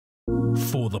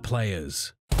For the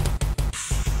players.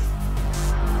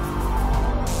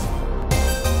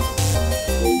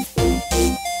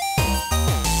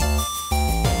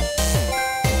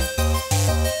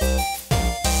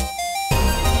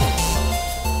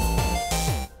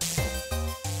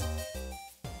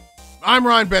 I'm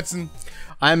Ryan Betson.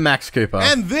 I'm Max Cooper.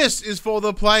 And this is For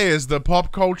the Players, the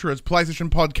pop culture PlayStation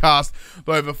podcast. With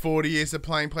over 40 years of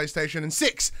playing PlayStation and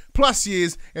 6+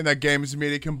 years in that games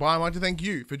media combined, I'd like to thank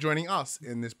you for joining us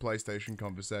in this PlayStation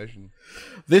conversation.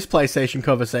 This PlayStation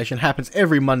conversation happens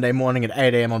every Monday morning at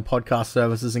 8 a.m. on podcast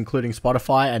services, including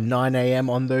Spotify, and 9 a.m.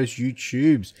 on those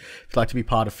YouTubes. If you'd like to be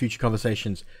part of future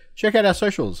conversations, check out our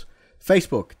socials.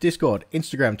 Facebook, Discord,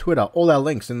 Instagram, Twitter, all our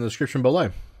links in the description below.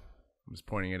 I'm just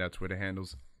pointing at our Twitter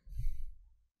handles.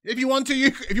 If you want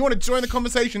to join the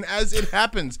conversation as it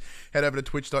happens, head over to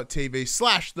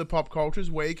twitch.tv/thepopcultures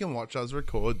where you can watch us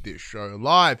record this show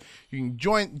live. You can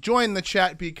join the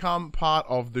chat, become part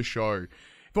of the show.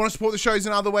 If you want to support the shows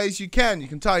in other ways, you can. You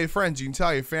can tell your friends, you can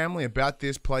tell your family about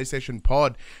this PlayStation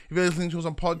pod. If you're listening to us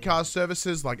on podcast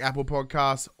services like Apple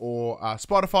Podcasts or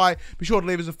Spotify, be sure to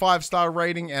leave us a 5-star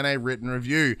rating and a written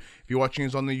review. If you're watching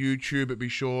us on the YouTube, be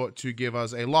sure to give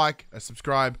us a like, a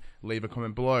subscribe, leave a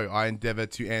comment below. I endeavor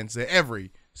to answer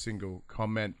every single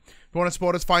comment. If you want to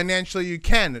support us financially, you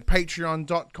can at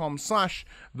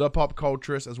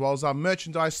patreon.com/thepopculturist, as well as our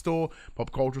merchandise store,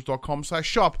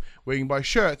 popculturist.com/shop, where you can buy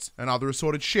shirts and other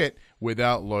assorted shit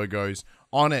without logos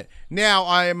on it. Now,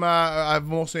 I'm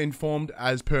also informed,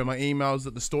 as per my emails,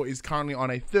 that the store is currently on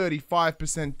a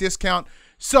 35% discount.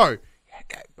 So,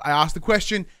 I asked the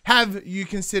question, have you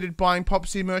considered buying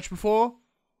PopC merch before?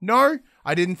 No,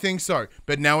 I didn't think so.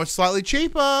 But now it's slightly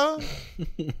cheaper.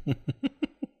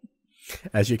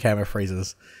 As your camera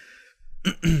freezes.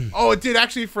 Oh, it did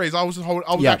actually freeze. I was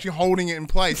actually holding it in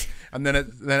place, and then it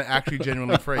actually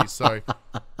genuinely freeze. So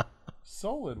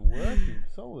solid working.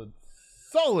 But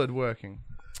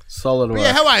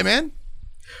yeah, how are you, man?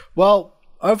 Well,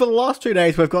 over the last 2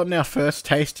 days, we've gotten our first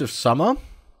taste of summer,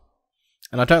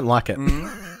 and I don't like it.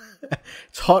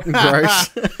 It's hot and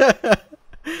gross.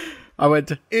 I went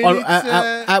to,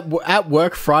 at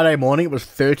work Friday morning. It was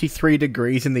 33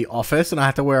 degrees in the office, and I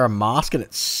had to wear a mask, and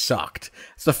it sucked.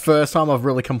 It's the first time I've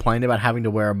really complained about having to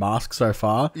wear a mask so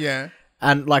far. Yeah,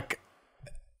 and like,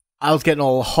 I was getting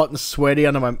all hot and sweaty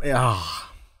under my.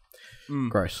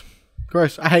 Gross.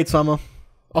 I hate summer.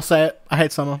 I'll say it. I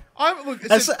hate summer.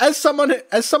 As someone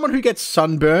who gets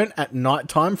sunburnt at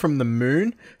nighttime from the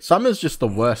moon, summer's just the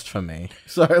worst for me.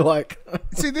 So like,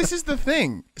 see, this is the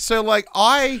thing. So like,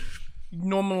 I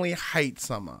normally hate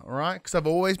summer, right? Because I've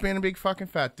always been a big fucking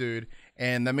fat dude,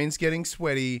 and that means getting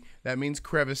sweaty. That means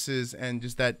crevices and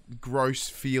just that gross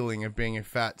feeling of being a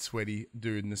fat, sweaty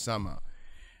dude in the summer.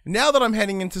 Now that I'm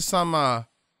heading into summer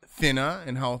thinner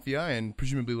and healthier and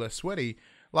presumably less sweaty,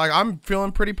 like, I'm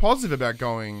feeling pretty positive about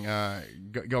going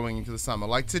into the summer.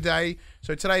 Like today,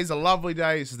 so today is a lovely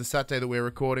day. This is the Saturday that we're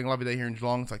recording. Lovely day here in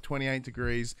Geelong. It's like 28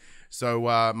 degrees. So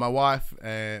my wife,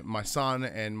 my son,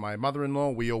 and my mother-in-law,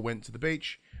 we all went to the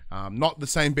beach. Not the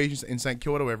same beach in St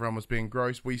Kilda where everyone was being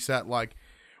gross. We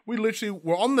literally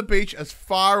were on the beach as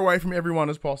far away from everyone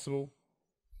as possible.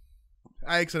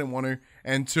 A, because I didn't want to,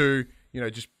 and two,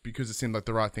 just because it seemed like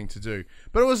the right thing to do.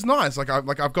 But it was nice.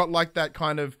 I've got like that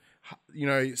kind of,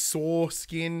 sore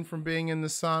skin from being in the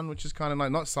sun, which is kind of like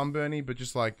not sunburny, but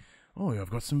just like, oh,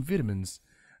 I've got some vitamins.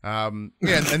 And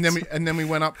then we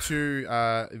went up to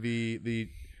the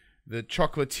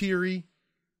chocolatieri,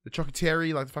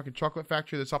 like the fucking chocolate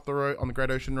factory that's up the road on the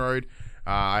Great Ocean Road.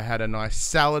 I had a nice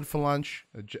salad for lunch.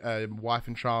 Wife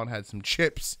and child had some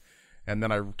chips. And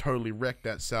then I totally wrecked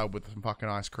that salad with some fucking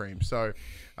ice cream. So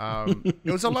it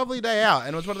was a lovely day out.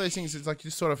 And it was one of those things, it's like you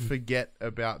just sort of forget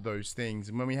about those things.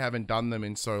 And when we haven't done them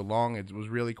in so long, it was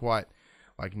really quite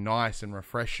like nice and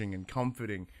refreshing and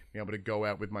comforting being able to go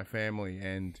out with my family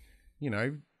and,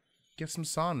 get some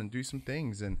sun and do some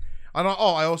things. And I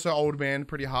also old man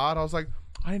pretty hard. I was like,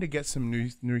 I need to get some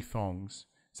new thongs.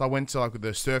 So I went to like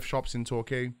the surf shops in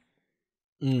Torquay.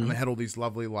 And they had all these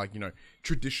lovely,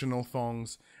 traditional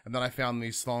thongs. And then I found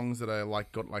these thongs that I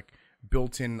got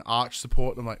built-in arch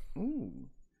support. I'm like, ooh.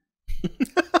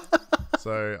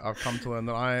 So I've come to learn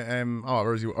that I am. I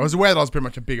was aware that I was pretty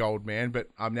much a big old man, but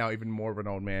I'm now even more of an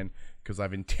old man because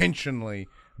I've intentionally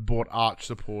bought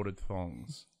arch-supported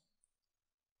thongs.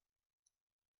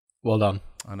 Well done.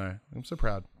 I know. I'm so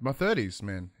proud. My 30s,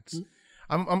 man.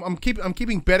 I'm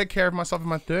keeping better care of myself in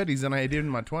my 30s than I did in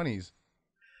my 20s.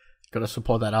 Got to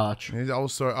support that arch. I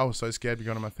was so scared to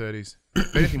go into my 30s.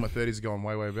 If anything, my 30s are going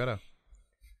way, way better.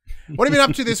 What have you been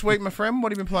up to this week, my friend?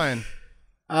 What have you been playing?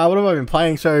 What have I been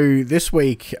playing? So this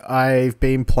week I've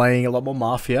been playing a lot more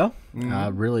Mafia.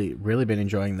 Really been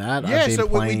enjoying that. Yeah, I've been so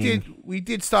playing... we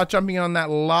did start jumping in on that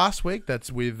last week. That's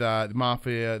with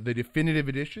Mafia, the definitive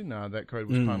edition. That code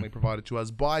was kindly provided to us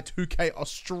by 2K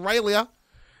Australia.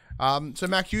 So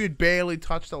Mac, you had barely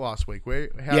touched it last week.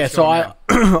 So I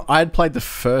had played the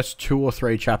first 2 or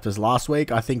 3 chapters last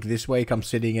week. I think this week I'm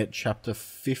sitting at chapter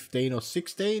 15 or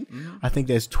 16. I think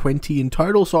there's 20 in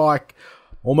total, so I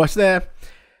almost there.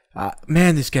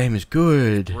 Man, this game is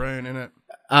good. Brain in it.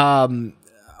 I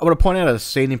want to point out a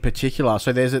scene in particular.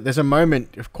 So there's a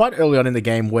moment quite early on in the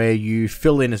game where you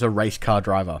fill in as a race car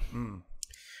driver.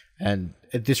 And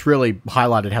this really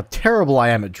highlighted how terrible I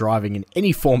am at driving in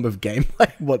any form of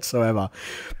gameplay whatsoever.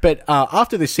 But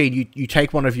after this scene, you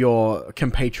take one of your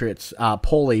compatriots,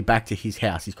 Paulie, back to his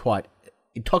house. He's quite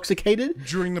intoxicated.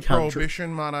 During the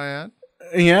Prohibition, might I add?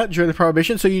 Yeah, during the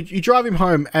Prohibition. So you drive him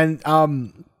home and,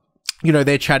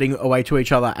 they're chatting away to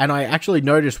each other. And I actually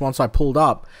noticed once I pulled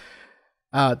up,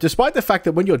 despite the fact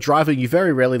that when you're driving, you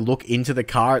very rarely look into the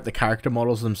car at the character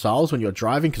models themselves when you're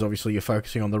driving, because obviously you're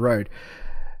focusing on the road.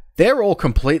 They're all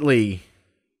completely,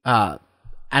 and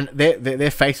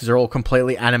their faces are all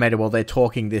completely animated while they're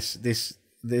talking this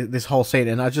whole scene,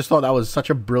 and I just thought that was such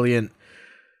a brilliant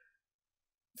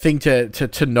thing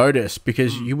to notice,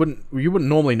 because you wouldn't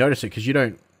normally notice it, because you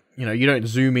don't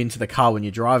zoom into the car when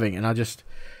you're driving, and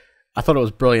I thought it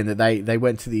was brilliant that they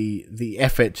went to the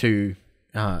effort to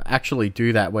actually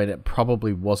do that when it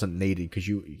probably wasn't needed, because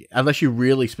unless you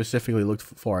really specifically looked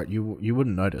for it, you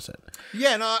wouldn't notice it.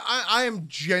 Yeah, no, I am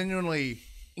genuinely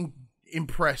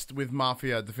impressed with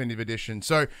Mafia Definitive Edition.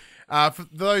 So, for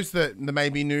those that may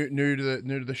be new to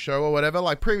the show or whatever,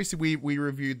 like previously we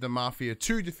reviewed the Mafia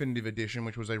 2 Definitive Edition,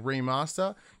 which was a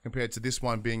remaster compared to this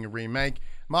one being a remake.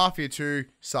 Mafia 2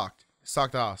 sucked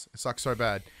ass. It sucked so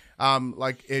bad.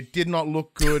 Like, it did not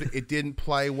look good. It didn't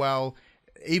play well.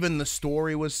 Even the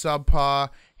story was subpar.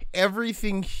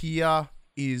 Everything here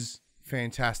is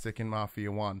fantastic in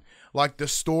Mafia 1. Like, the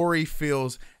story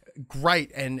feels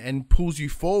great and pulls you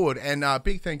forward. And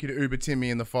big thank you to Uber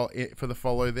Timmy for the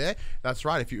follow there. That's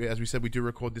right. As we said, we do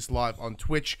record this live on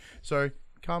Twitch. So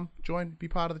come join, be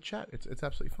part of the chat. It's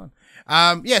absolutely fun.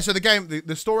 So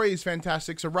the story is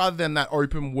fantastic. So rather than that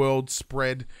open world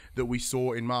spread that we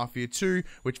saw in Mafia 2,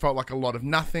 which felt like a lot of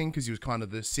nothing, because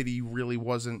the city really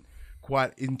wasn't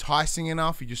quite enticing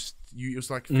enough. It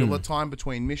was like filler time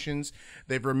between missions.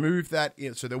 They've removed that,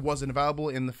 so there wasn't available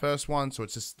in the first one. So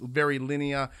it's just very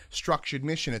linear, structured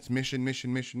mission. It's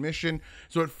mission.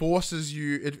 So it forces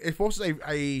you. It forces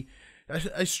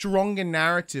a stronger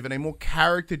narrative and a more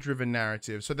character-driven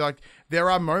narrative. So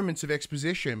there are moments of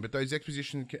exposition, but those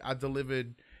expositions are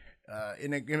delivered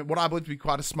in what I believe to be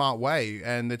quite a smart way.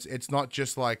 And it's not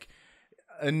just like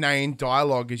inane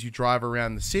dialogue as you drive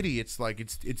around the city. It's like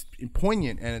it's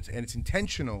poignant and it's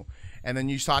intentional, and then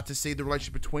you start to see the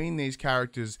relationship between these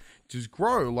characters just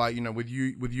grow. Like, with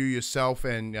you yourself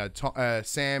and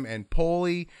Sam and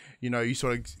Paulie. You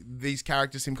sort of, these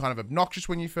characters seem kind of obnoxious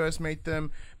when you first meet them,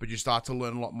 but you start to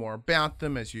learn a lot more about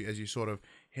them as you sort of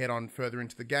head on further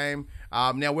into the game.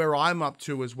 Now, where I'm up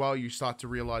to as well, you start to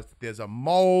realize that there's a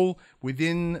mole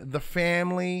within the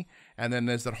family, and then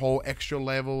there's that whole extra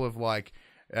level of like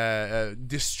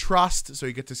distrust. So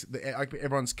you get to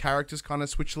everyone's characters kind of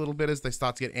switch a little bit as they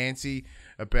start to get antsy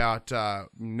about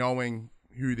knowing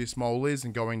who this mole is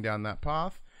and going down that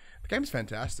path. The game's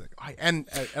fantastic. As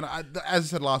I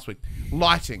said last week,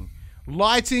 lighting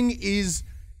is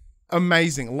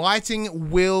amazing. Lighting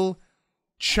will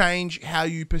change how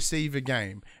you perceive a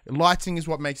game. Lighting is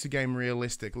what makes a game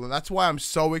realistic. That's why I'm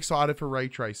so excited for ray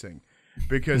tracing,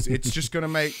 because it's just going to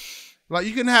make, like,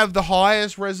 you can have the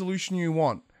highest resolution you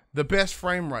want, the best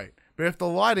frame rate, but if the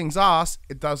lighting's ass,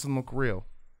 it doesn't look real.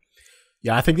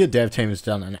 Yeah, I think the dev team has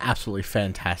done an absolutely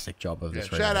fantastic job of this.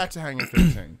 Shout out to Hangar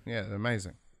 13. Yeah, they're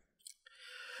amazing.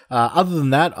 Other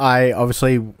than that, I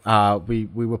obviously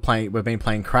we've been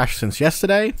playing Crash since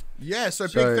yesterday. Yeah, so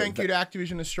big thank you to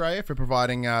Activision Australia for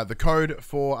providing the code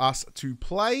for us to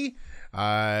play.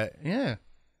 Yeah,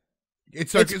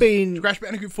 it's been Crash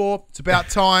Bandicoot 4. It's about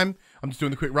time. I'm just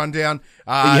doing the quick rundown.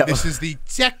 This is the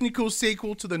technical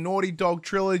sequel to the Naughty Dog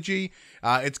trilogy.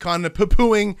 It's kind of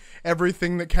poo-pooing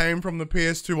everything that came from the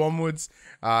PS2 onwards,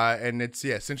 and it's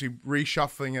essentially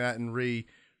reshuffling that and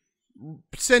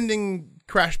sending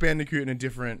Crash Bandicoot in a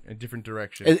different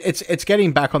direction. It's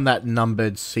getting back on that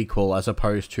numbered sequel as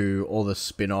opposed to all the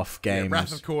spin-off games. Yeah,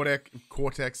 Wrath of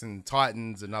Cortex and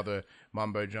Titans and other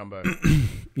mumbo jumbo.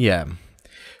 Yeah.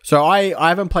 So I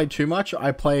haven't played too much.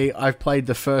 I've played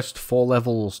the first 4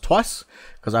 levels twice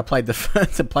because I played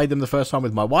them the first time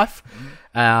with my wife,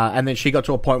 and then she got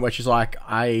to a point where she's like,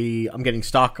 I'm getting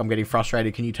stuck. I'm getting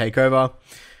frustrated. Can you take over?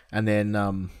 And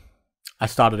then I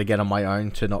started again on my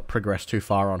own to not progress too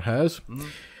far on hers. Mm-hmm.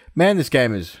 Man, this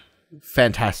game is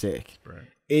fantastic. Right.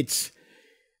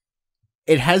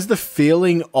 It has the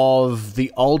feeling of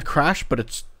the old Crash, but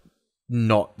it's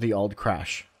not the old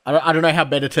Crash. I don't know how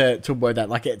better to word that.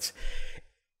 Like it's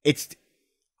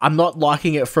I'm not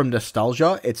liking it from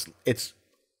nostalgia. It's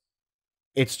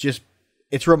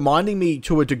reminding me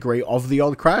to a degree of the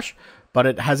old Crash, but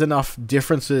it has enough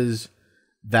differences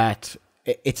that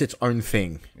it's its own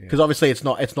thing. Because obviously it's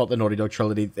not the Naughty Dog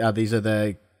trilogy. These are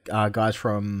the guys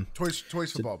from Toys for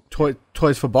Bob.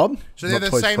 Toys for Bob. So they're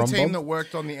the same team that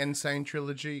worked on the Insane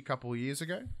trilogy a couple of years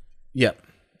ago. Yep.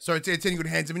 So it's in good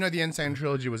hands. I mean, the Insane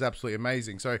trilogy was absolutely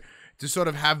amazing. So to sort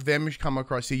of have them come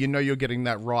across here, you're getting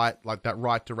that right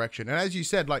direction. And as you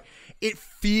said, like, it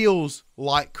feels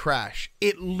like Crash.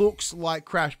 It looks like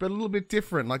Crash, but a little bit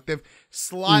different. Like, they've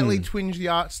slightly twinged the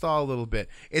art style a little bit.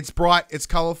 It's bright, it's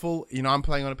colorful. I'm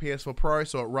playing on a PS4 Pro,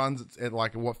 so it runs at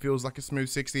like what feels like a smooth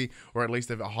 60, or at least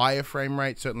a higher frame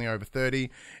rate, certainly over 30.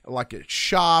 Like, it's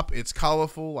sharp, it's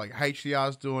colorful, like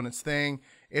HDR's doing its thing.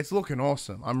 It's looking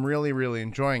awesome. I'm really, really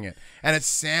enjoying it. And it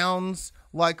sounds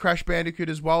like Crash Bandicoot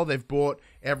as well. They've brought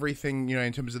everything,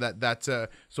 in terms of that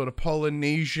sort of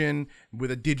Polynesian with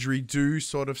a didgeridoo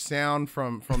sort of sound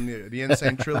from the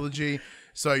Insane trilogy.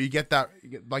 So you get that,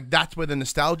 like, that's where the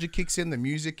nostalgia kicks in. The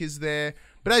music is there.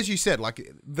 But as you said, like,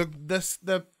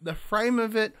 the frame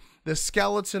of it, the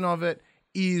skeleton of it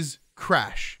is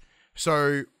Crash.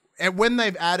 So and when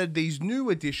they've added these new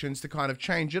additions to kind of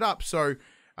change it up, so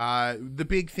the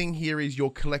big thing here is you're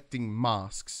collecting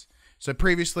masks. So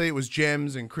previously it was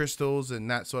gems and crystals and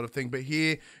that sort of thing, but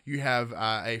here you have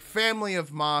a family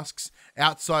of masks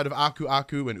outside of Aku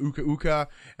Aku and Uka Uka,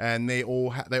 and they all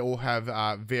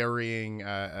have varying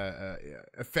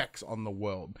effects on the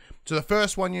world. So the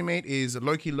first one you meet is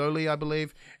Loki Loli, I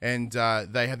believe, and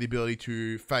they have the ability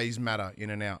to phase matter in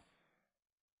and out.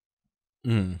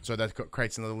 So that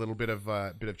creates another little bit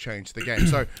of change to the game.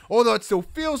 So although it still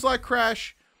feels like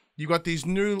Crash, you've got these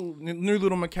new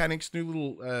little mechanics, new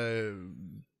little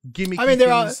gimmicky. I mean,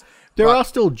 there are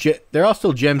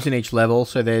still gems in each level.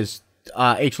 So there's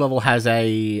each level has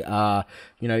a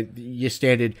your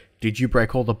standard. Did you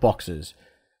break all the boxes?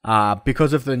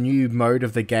 Because of the new mode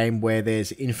of the game where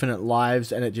there's infinite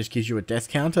lives and it just gives you a death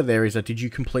counter, there is a did you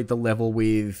complete the level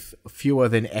with fewer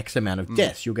than X amount of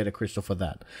deaths, you'll get a crystal for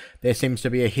that. There seems to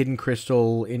be a hidden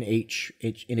crystal in each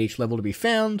level to be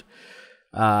found.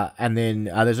 And then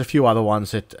there's a few other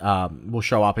ones that will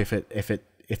show up if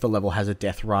the level has a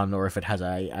death run or if it has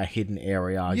a hidden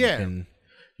area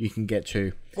you can get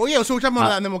to. Well, yeah, so we'll jump on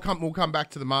that and then we'll come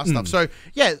back to the master stuff. So,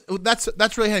 yeah, that's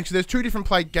really handy. So there's two different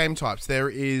game types.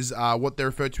 There is what they're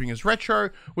referred to as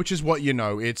retro, which is what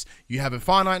it's you have a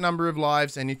finite number of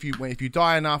lives, and if you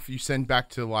die enough, you send back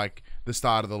to like the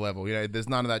start of the level. There's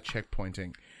none of that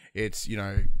checkpointing. It's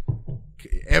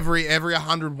every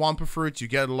 100 Wumpa fruits you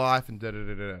get a life and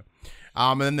da-da-da-da.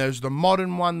 And then there's the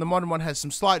modern one. The modern one has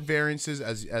some slight variances.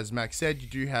 As Max said, you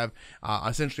do have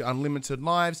essentially unlimited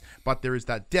lives, but there is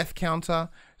that death counter.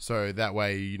 So that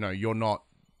way, you're not...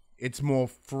 It's more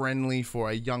friendly for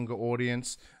a younger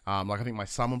audience. Like I think my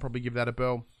son will probably give that a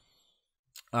bell.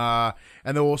 And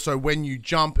then also when you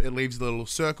jump, it leaves a little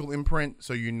circle imprint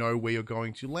so you know where you're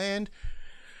going to land.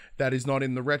 That is not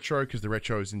in the retro because the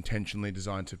retro is intentionally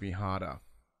designed to be harder.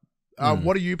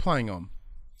 What are you playing on?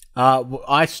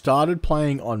 I started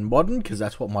playing on modern because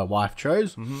that's what my wife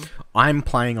chose. Mm-hmm. I'm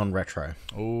playing on retro.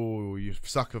 Oh, you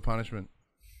suck for punishment.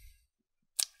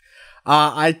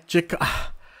 I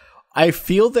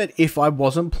feel that if I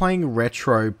wasn't playing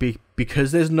retro,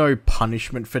 because there's no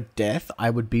punishment for death, I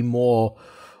would be more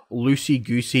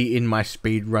loosey-goosey in my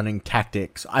speedrunning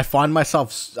tactics. I find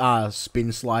myself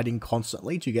spin sliding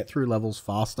constantly to get through levels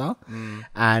faster.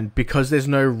 And because there's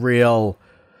no real...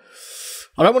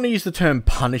 I don't want to use the term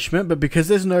punishment, but because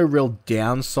there's no real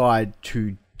downside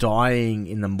to dying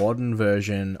in the modern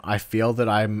version, I feel that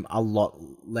I'm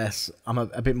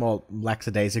a bit more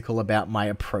lackadaisical about my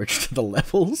approach to the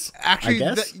levels. Actually,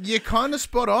 you're kind of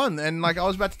spot on, and like I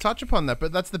was about to touch upon that,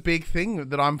 but that's the big thing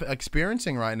that I'm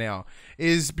experiencing right now,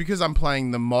 is because I'm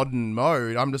playing the modern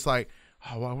mode, I'm just like,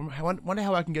 oh, I wonder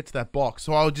how I can get to that box,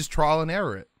 so I'll just trial and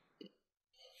error it.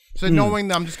 So knowing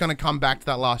that I'm just going to come back to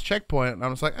that last checkpoint,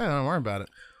 I'm just like, don't worry about it.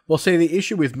 Well, see, the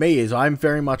issue with me is I'm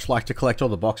very much like to collect all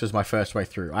the boxes my first way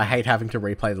through. I hate having to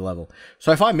replay the level.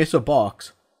 So if I miss a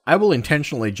box, I will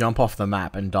intentionally jump off the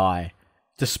map and die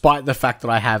despite the fact that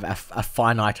I have a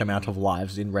finite amount of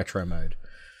lives in retro mode.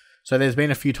 So there's been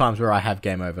a few times where I have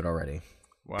game overed already.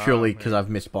 Wow, purely because I've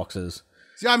missed boxes.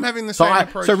 See, I'm having the same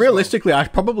approach. So realistically, I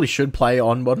probably should play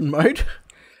on modern mode.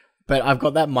 But I've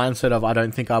got that mindset of I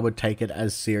don't think I would take it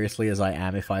as seriously as I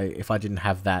am if I didn't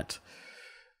have that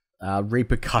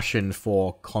repercussion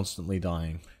for constantly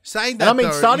dying. Saying that,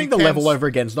 and starting the level over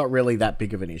again is not really that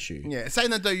big of an issue. Yeah, saying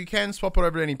that though, you can swap it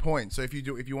over at any point. So if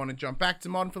you want to jump back to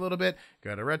modern for a little bit,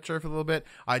 go to retro for a little bit.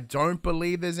 I don't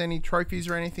believe there's any trophies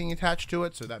or anything attached to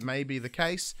it, so that may be the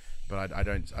case, but I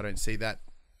don't see that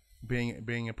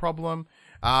being a problem.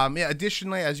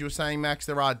 Additionally, as you were saying, Max,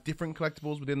 there are different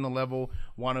collectibles within the level.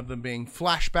 One of them being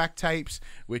flashback tapes,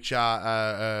 which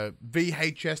are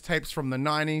VHS tapes from the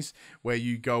 90s, where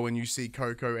you go and you see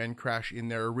Coco and Crash in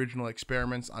their original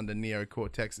experiments under Neo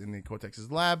Cortex in the Cortex's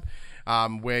lab,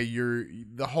 where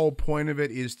the whole point of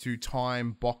it is to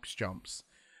time box jumps.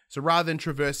 So rather than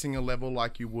traversing a level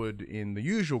like you would in the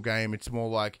usual game, it's more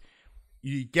like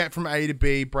you get from A to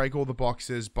B, break all the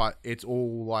boxes, but it's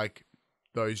all like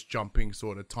those jumping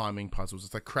sort of timing puzzles.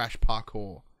 It's like Crash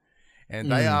parkour.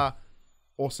 And they are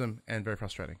awesome and very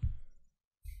frustrating.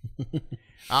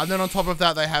 And then on top of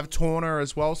that, they have Torna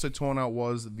as well. So Torna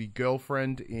was the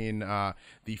girlfriend in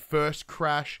the first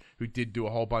Crash, who did do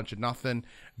a whole bunch of nothing.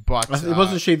 But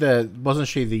wasn't she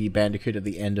the Bandicoot at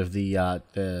the end of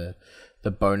the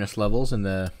bonus levels and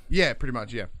the... Yeah, pretty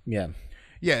much, yeah. Yeah.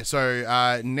 Yeah,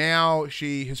 so now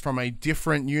she is from a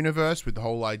different universe with the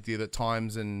whole idea that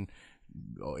times and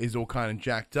is all kind of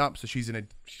jacked up. So she's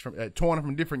from Torna from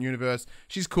a different universe.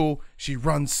 She's cool. She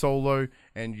runs solo,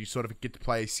 and you sort of get to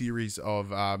play a series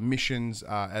of missions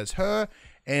as her.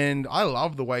 And I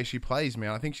love the way she plays,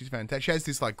 man. I think she's fantastic. She has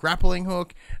this like grappling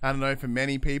hook. I don't know, for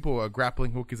many people, a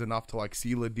grappling hook is enough to like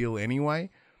seal a deal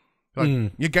anyway.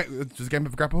 Like, you get just a game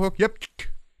of a grapple hook. Yep.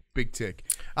 Big tick.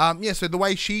 So the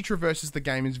way she traverses the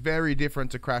game is very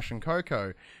different to Crash and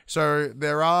Coco. So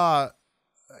there are,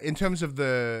 in terms of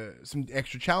some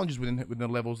extra challenges within the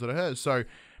levels that are hers. So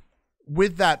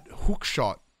with that hook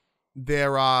shot,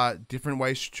 there are different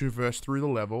ways to traverse through the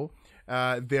level.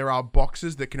 There are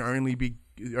boxes that can only be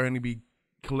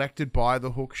collected by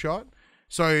the hook shot.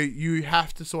 So you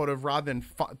have to sort of, rather than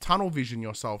tunnel vision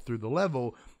yourself through the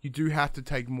level, you do have to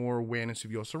take more awareness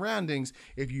of your surroundings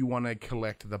if you want to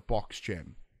collect the box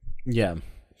gem. Yeah.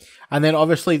 And then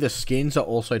obviously the skins are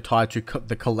also tied to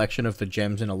the collection of the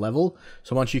gems in a level.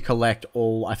 So once you collect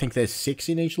I think there's 6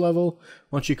 in each level.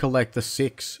 Once you collect the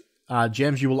 6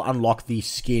 gems, you will unlock the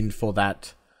skin for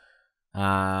that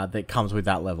that comes with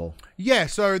that level. Yeah,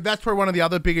 so that's probably one of the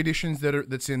other big additions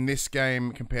that's in this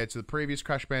game compared to the previous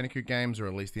Crash Bandicoot games, or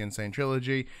at least the Insane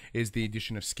Trilogy, is the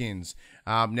addition of skins.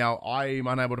 Now, I'm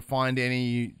unable to find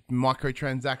any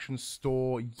microtransaction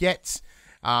store yet.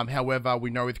 However, we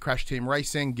know with Crash Team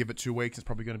Racing, give it 2 weeks, it's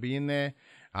probably going to be in there.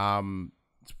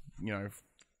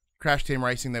 Crash Team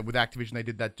Racing, with Activision, they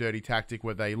did that dirty tactic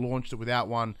where they launched it without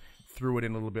one, threw it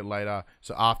in a little bit later.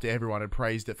 So after everyone had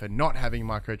praised it for not having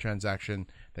microtransaction,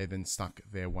 they then snuck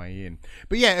their way in.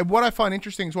 But yeah, what I find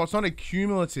interesting as well, it's not a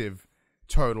cumulative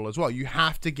total as well. You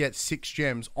have to get 6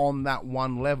 gems on that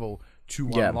one level to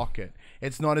unlock it.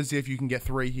 It's not as if you can get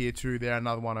 3 here, 2 there,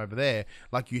 another one over there.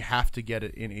 Like, you have to get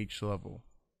it in each level,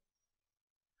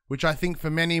 which I think for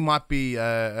many might be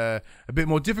a bit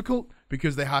more difficult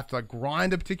because they have to like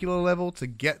grind a particular level to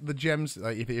get the gems,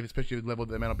 if especially a level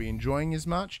that they may not be enjoying as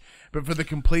much. But for the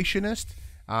completionist,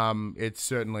 it's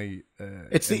certainly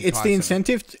it's the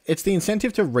incentive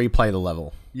to replay the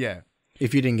level. Yeah.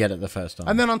 If you didn't get it the first time.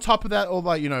 And then on top of that, although,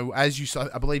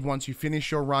 I believe once you finish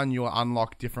your run, you'll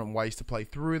unlock different ways to play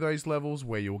through those levels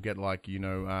where you'll get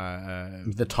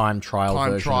the time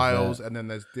trials, and then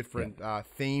there's different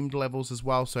themed levels as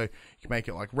well. So you can make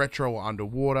it like retro or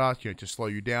underwater, to slow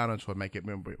you down and sort of make it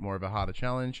a bit more of a harder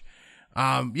challenge.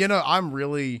 I'm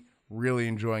really, really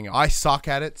enjoying it. I suck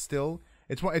at it still.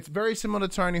 It's very similar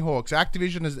to Tony Hawk's.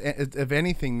 Activision, if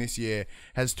anything, this year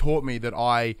has taught me that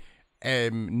I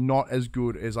am not as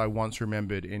good as I once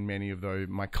remembered in many of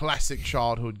my classic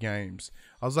childhood games.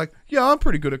 I was like, yeah, I'm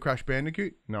pretty good at Crash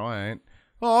Bandicoot. No, I ain't.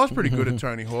 Oh, I was pretty good at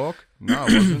Tony Hawk. No, I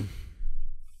wasn't.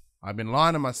 I've been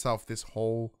lying to myself this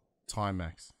whole time,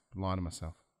 Max. Been lying to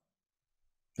myself.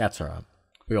 That's all right.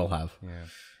 We all have. Yeah.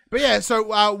 But yeah,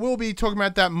 so we'll be talking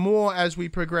about that more as we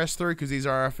progress through, because these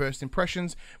are our first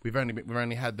impressions. We've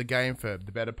only had the game for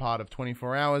the better part of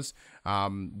 24 hours.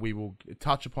 We will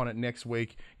touch upon it next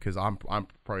week, because I'm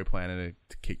probably planning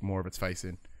to kick more of its face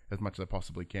in as much as I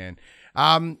possibly can.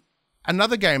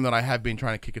 another game that I have been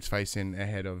trying to kick its face in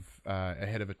ahead of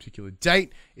a particular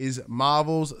date is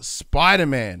Marvel's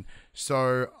Spider-Man.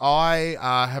 So I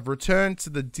have returned to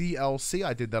the DLC.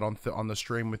 I did that on the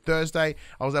stream with Thursday.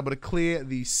 I was able to clear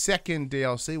the second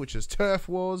DLC, which is Turf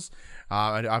Wars.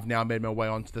 I've now made my way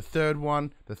on to the third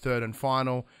one, the third and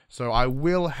final. So I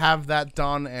will have that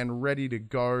done and ready to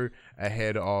go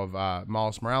ahead of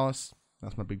Miles Morales.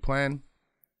 That's my big plan.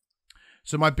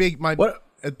 So from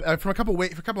a couple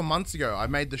of months ago, I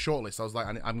made the shortlist. I was like,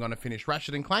 I'm going to finish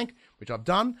Ratchet and Clank, which I've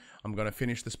done. I'm going to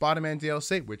finish the Spider-Man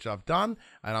DLC, which I've done,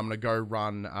 and I'm going to go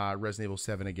run Resident Evil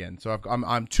 7 again. So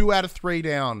I'm 2 out of 3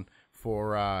 down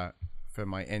for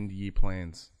my end year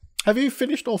plans. Have you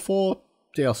finished all 4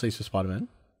 DLCs for Spider-Man?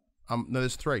 No,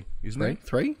 there's 3, isn't there?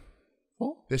 3?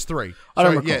 4? There's 3. I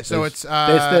don't recall. Yeah, so it's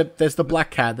there's the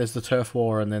Black Cat, there's the Turf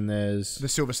War, and then there's the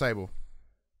Silver Sable.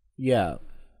 Yeah.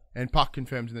 And Puck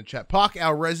confirms in the chat. Puck,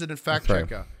 our resident fact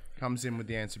checker, comes in with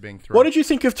the answer being 3. What did you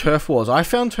think of Turf Wars? I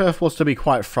found Turf Wars to be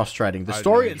quite frustrating. The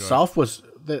story itself was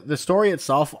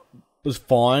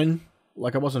fine.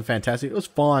 Like, it wasn't fantastic. It was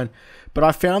fine, but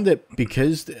I found that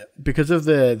because of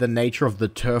the nature of the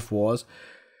Turf Wars,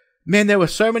 man, there were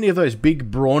so many of those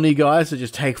big brawny guys that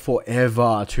just take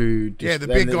forever to. The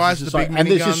big guys, the big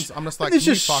miniguns. I'm just like, there's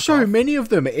just so many of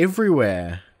them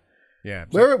everywhere. Yeah.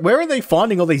 Where are they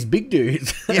finding all these big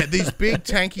dudes? Yeah, these big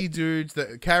tanky dudes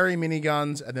that carry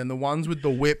miniguns, and then the ones with the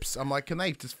whips. I'm like, can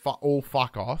they just all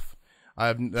fuck off? I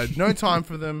have no time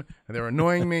for them, and they're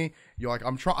annoying me. You're like,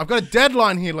 I've got a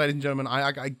deadline here, ladies and gentlemen.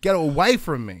 I get away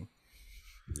from me.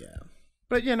 Yeah.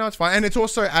 But yeah, no, it's fine, and it's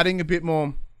also adding a bit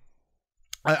more.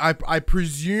 I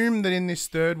presume that in this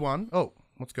third one,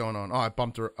 what's going on? Oh, I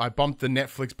bumped the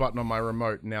Netflix button on my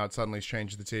remote. Now it suddenly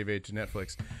changed the TV to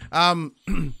Netflix.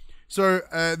 So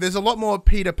there's a lot more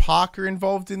Peter Parker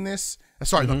involved in this.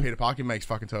 Sorry, not Peter Parker. It makes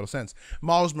fucking total sense.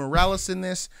 Miles Morales in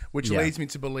this, which leads me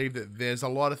to believe that there's a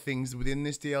lot of things within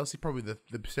this DLC, probably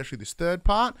especially this third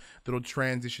part, that'll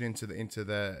transition into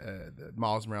the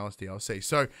Miles Morales DLC.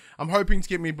 So I'm hoping to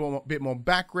get me a bit more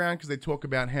background, because they talk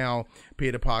about how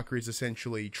Peter Parker is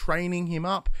essentially training him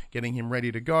up, getting him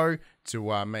ready to go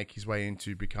to make his way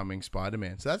into becoming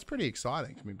Spider-Man. So that's pretty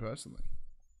exciting to me personally.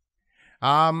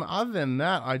 Other than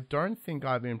that, I don't think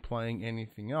I've been playing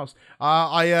anything else.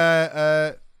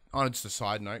 On just a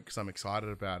side note, because I'm excited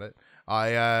about it,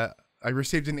 I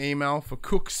received an email for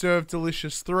Cook Serve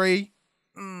Delicious 3.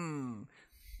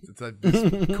 It's a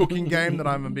cooking game that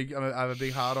I have a big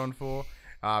hard on for.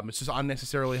 It's just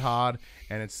unnecessarily hard,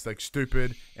 and it's like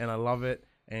stupid, and I love it.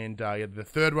 And the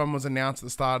third one was announced at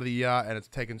the start of the year, and it's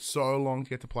taken so long to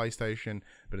get to PlayStation,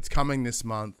 but it's coming this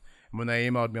month. And when they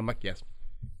emailed me, I'm like, yes.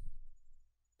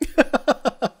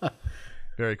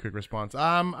 Very quick response.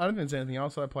 I don't think there's anything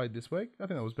else I played this week. I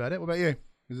think that was about it. What about you?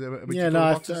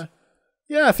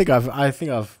 I think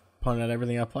I've pointed out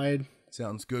everything I played.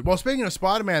 Sounds good. Well, speaking of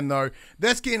Spider-Man, though,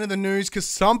 let's get into the news, because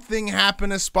something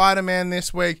happened to Spider-Man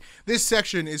this week. This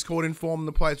section is called Inform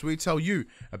the Place. We tell you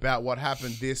about what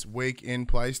happened this week in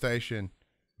PlayStation.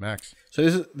 Max.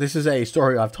 So this is a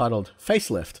story I've titled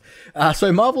Facelift.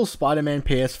 So Marvel's Spider-Man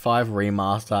PS5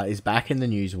 Remaster is back in the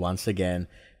news once again,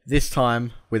 this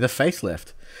time with a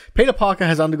facelift. Peter Parker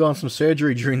has undergone some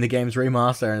surgery during the game's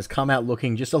remaster and has come out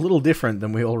looking just a little different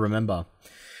than we all remember.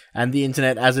 And the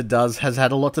internet, as it does, has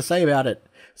had a lot to say about it.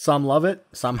 Some love it,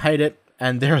 some hate it,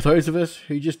 and there are those of us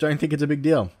who just don't think it's a big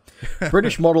deal.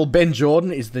 British model Ben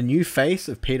Jordan is the new face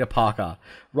of Peter Parker.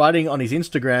 Writing on his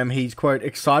Instagram, he's, quote,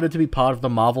 excited to be part of the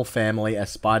Marvel family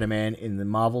as Spider-Man in the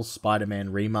Marvel's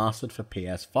Spider-Man Remastered for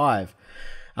PS5.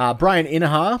 Brian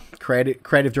Inahar,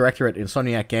 creative director at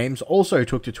Insomniac Games, also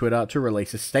took to Twitter to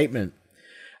release a statement.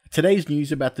 Today's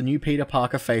news about the new Peter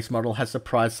Parker face model has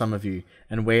surprised some of you,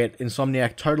 and we at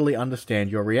Insomniac totally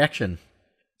understand your reaction.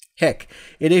 Heck,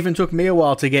 it even took me a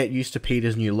while to get used to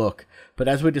Peter's new look, but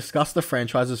as we discussed the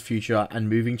franchise's future and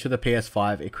moving to the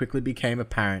PS5, it quickly became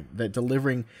apparent that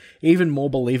delivering even more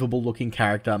believable looking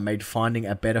character made finding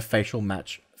a better facial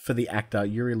match for the actor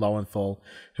Yuri Lowenthal,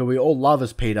 who we all love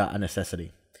as Peter, a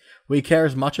necessity. We care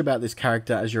as much about this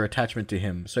character as your attachment to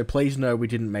him, so please know we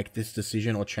didn't make this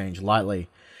decision or change lightly.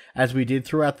 As we did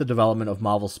throughout the development of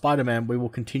Marvel's Spider-Man, we will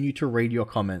continue to read your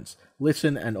comments,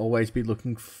 listen, and always be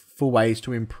looking for ways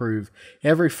to improve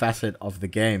every facet of the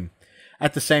game.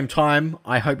 At the same time,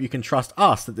 I hope you can trust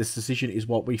us that this decision is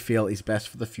what we feel is best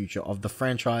for the future of the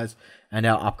franchise and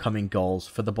our upcoming goals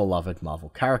for the beloved Marvel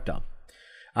character.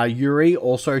 Yuri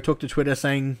also took to Twitter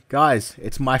saying, guys,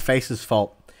 it's my face's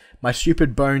fault. My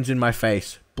stupid bones in my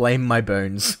face. Blame my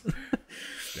bones.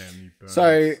 Damn you bones.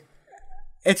 So,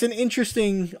 it's an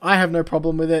interesting... I have no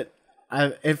problem with it.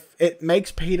 if it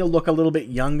makes Peter look a little bit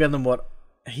younger than what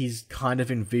he's kind of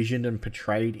envisioned and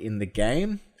portrayed in the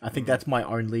game, I think that's my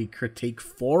only critique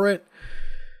for it.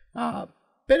 But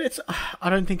I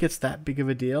don't think it's that big of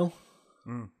a deal.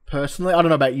 Personally, I don't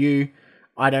know about you.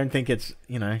 I don't think it's,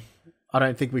 I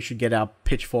don't think we should get our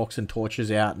pitchforks and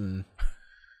torches out and,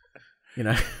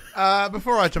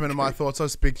 Before I jump into my thoughts, I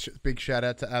was big shout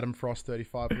out to Adam Frost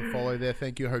 35 for the follow there.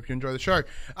 Thank you. I hope you enjoy the show.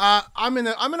 I'm in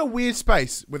a weird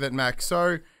space with it, Max.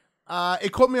 So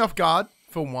it caught me off guard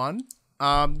for one.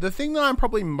 The thing that I'm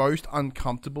probably most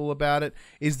uncomfortable about it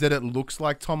is that it looks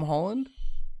like Tom Holland,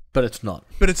 but it's not.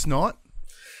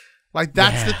 Like,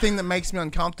 that's the thing that makes me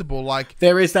uncomfortable. Like,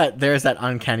 there is that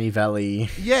uncanny valley.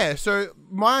 Yeah, so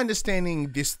my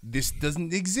understanding, this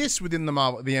doesn't exist within the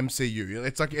MCU.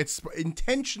 It's like it's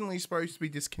intentionally supposed to be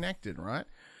disconnected, right?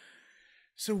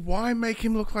 So why make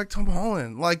him look like Tom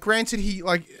Holland? Like, granted,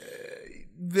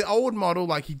 the old model,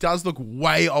 like, he does look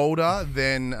way older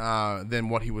than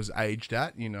what he was aged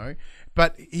at,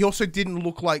 but he also didn't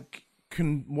look like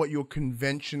what your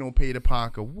conventional Peter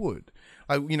Parker would.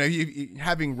 Like,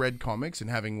 having read comics and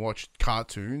having watched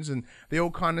cartoons, and they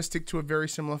all kind of stick to a very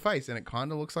similar face, and it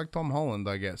kind of looks like Tom Holland,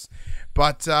 I guess.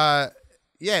 But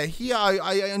here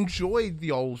I enjoyed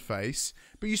the old face,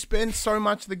 but you spend so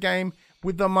much of the game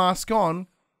with the mask on,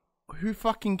 who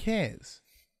fucking cares?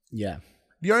 Yeah.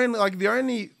 The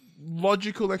only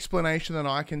logical explanation that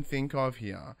I can think of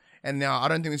here, and now I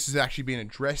don't think this has actually been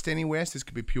addressed anywhere, so this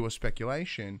could be pure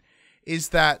speculation, is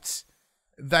that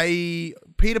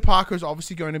Peter Parker is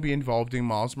obviously going to be involved in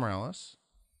Miles Morales.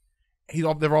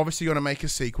 They're obviously going to make a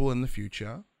sequel in the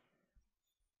future.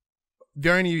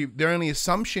 The only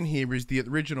assumption here is the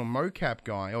original mocap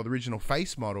guy, or the original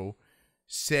face model,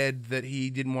 said that he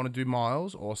didn't want to do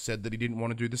Miles, or said that he didn't want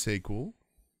to do the sequel.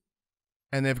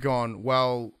 And they've gone,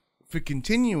 well, for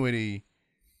continuity,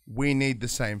 we need the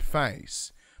same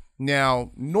face.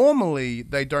 Now, normally,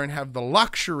 they don't have the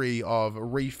luxury of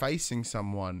refacing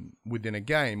someone within a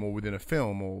game or within a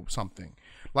film or something.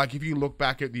 Like, if you look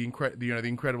back at the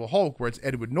Incredible Hulk, where it's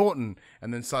Edward Norton,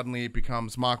 and then suddenly it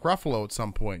becomes Mark Ruffalo at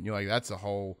some point. You're like, that's a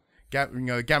whole...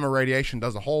 gamma radiation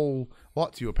does a whole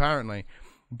lot to you, apparently.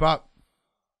 But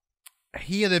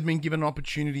here they've been given an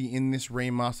opportunity in this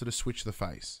remaster to switch the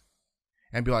face.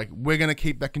 And be like, we're going to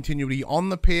keep that continuity on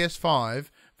the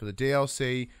PS5 for the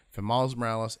DLC, for Miles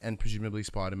Morales, and presumably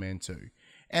Spider-Man 2.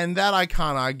 And that I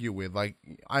can't argue with. Like,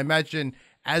 I imagine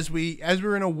as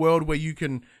we're in a world where you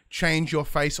can change your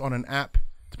face on an app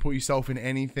to put yourself in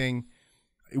anything,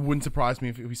 it wouldn't surprise me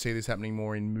if we see this happening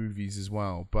more in movies as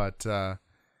well. But I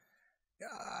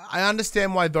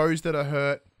understand why those that are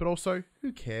hurt, but also,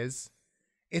 who cares?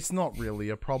 It's not really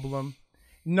a problem.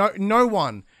 No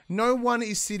one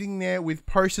is sitting there with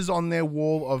posters on their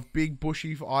wall of big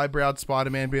bushy eyebrowed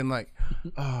Spider-Man being like,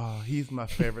 oh, he's my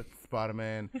favorite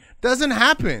Spider-Man. Doesn't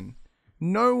happen.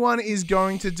 No one is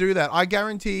going to do that. I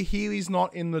guarantee he's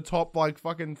not in the top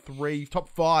top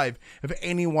 5 of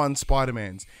anyone's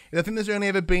Spider-Mans. I think there's only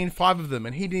ever been 5 of them,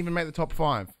 and he didn't even make the top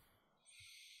 5.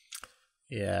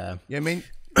 Yeah. You know what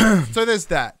I mean? So there's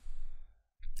that.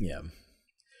 Yeah.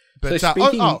 But so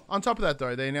speaking... on top of that,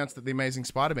 though, they announced that the Amazing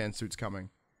Spider-Man suit's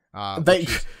coming,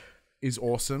 which is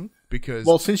awesome because...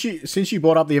 Well, since you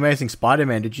brought up the Amazing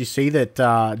Spider-Man, did you see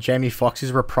that Jamie Foxx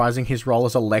is reprising his role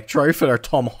as Electro for a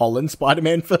Tom Holland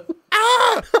Spider-Man film?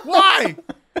 Why?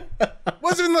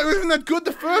 wasn't that good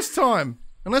the first time?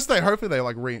 Unless hopefully they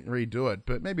redo it,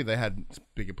 but maybe they had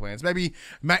bigger plans. Maybe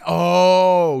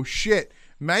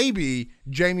maybe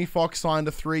Jamie Foxx signed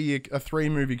a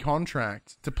 3-movie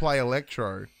contract to play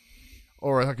Electro.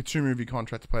 Or like a 2-movie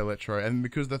contract to play Electro, and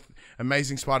because the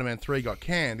Amazing Spider-Man 3 got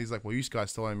canned, he's like, well, you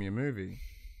guys still owe me a movie.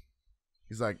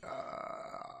 He's like,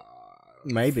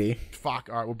 maybe. Fuck,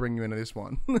 alright, we'll bring you into this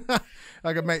one.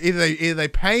 Either they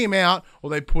pay him out, or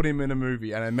they put him in a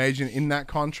movie, and I imagine in that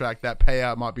contract, that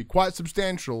payout might be quite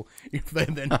substantial if they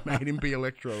then made him be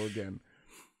Electro again.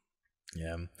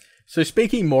 Yeah. So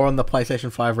speaking more on the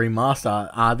PlayStation 5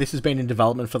 remaster, this has been in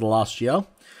development for the last year.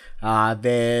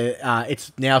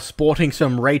 It's now sporting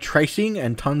some ray tracing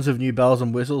and tons of new bells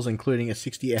and whistles, including a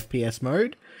 60 FPS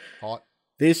mode. Hot.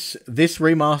 This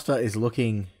remaster is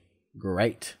looking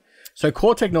great. So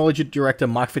core technology director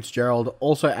Mike Fitzgerald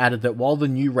also added that while the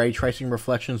new ray tracing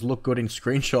reflections look good in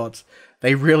screenshots,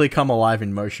 they really come alive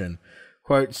in motion.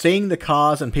 Quote, seeing the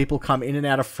cars and people come in and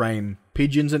out of frame,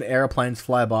 pigeons and aeroplanes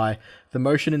fly by, the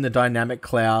motion in the dynamic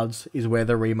clouds is where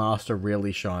the remaster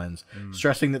really shines,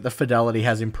 stressing that the fidelity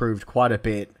has improved quite a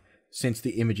bit since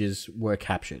the images were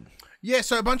captured. Yeah,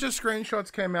 so a bunch of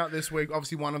screenshots came out this week.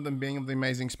 Obviously, one of them being of the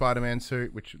Amazing Spider-Man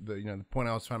suit, which the point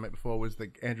I was trying to make before was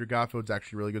that Andrew Garfield's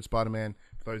actually a really good Spider-Man.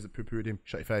 For those that poo-pooed him,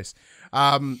 shut your face.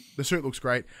 The suit looks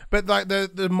great, but like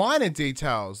the minor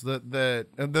details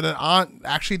that aren't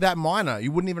actually that minor,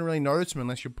 you wouldn't even really notice them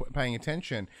unless you're paying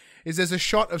attention. Is there's a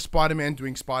shot of Spider-Man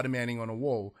doing Spider-Maning on a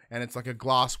wall, and it's like a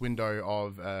glass window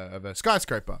of a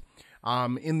skyscraper.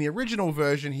 In the original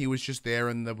version, he was just there,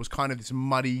 and there was kind of this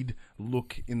muddied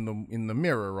look in the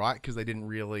mirror, right? Because they didn't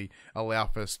really allow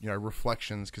for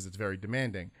reflections because it's very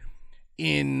demanding.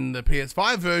 In the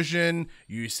PS5 version,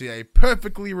 you see a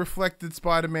perfectly reflected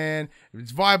Spider-Man.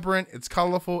 It's vibrant, it's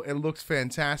colorful, it looks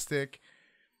fantastic.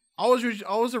 I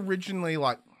was originally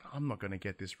like, I'm not going to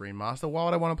get this remaster. Why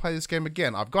would I want to play this game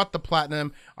again? I've got the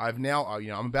platinum. I've now,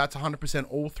 I'm about to 100%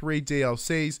 all 3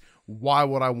 DLCs. Why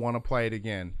would I want to play it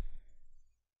again?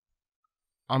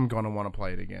 I'm going to want to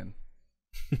play it again.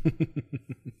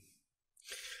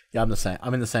 Yeah, I'm the same.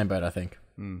 I'm in the same boat, I think.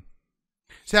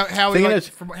 So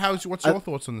what's your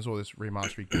thoughts on all this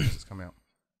remastered games that's come out?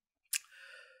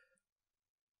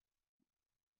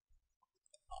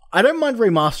 I don't mind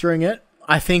remastering it.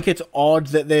 I think it's odd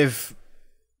that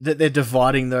they're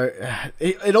dividing though.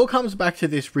 It all comes back to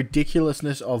this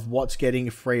ridiculousness of what's getting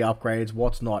free upgrades,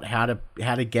 what's not, how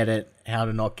to get it, how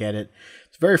to not get it.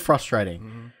 It's very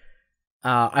frustrating.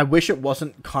 I wish it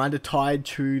wasn't kind of tied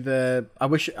to the. I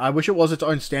wish it was its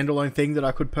own standalone thing that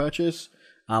I could purchase.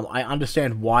 I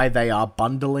understand why they are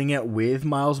bundling it with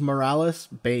Miles Morales.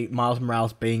 Miles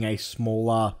Morales being a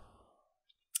smaller.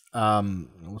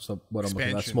 What's the what I'm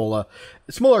looking at?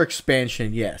 Smaller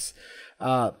expansion. Yes.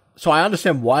 So I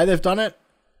understand why they've done it.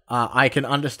 I can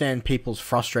understand people's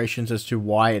frustrations as to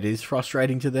why it is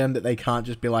frustrating to them that they can't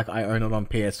just be like, I own it on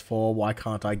PS4. Why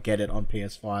can't I get it on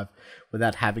PS5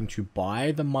 without having to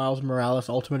buy the Miles Morales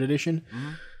Ultimate Edition?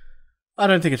 I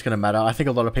don't think it's going to matter. I think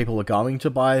a lot of people are going to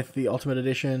buy the Ultimate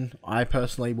Edition. I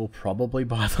personally will probably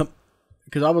buy them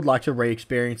because I would like to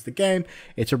re-experience the game.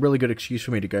 It's a really good excuse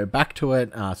for me to go back to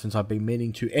it since I've been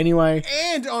meaning to anyway.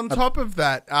 And on top of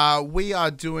that, we are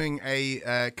doing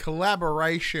a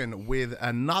collaboration with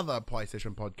another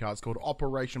PlayStation podcast called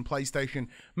Operation PlayStation.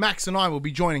 Max and I will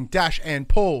be joining Dash and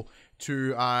Paul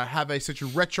to have such a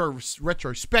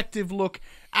retrospective look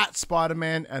at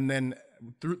Spider-Man, and then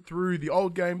through the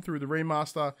old game, through the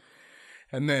remaster,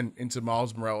 and then into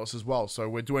Miles Morales as well. So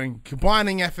we're doing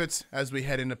combining efforts as we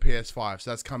head into PS5. So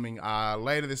that's coming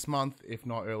later this month, if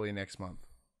not early next month.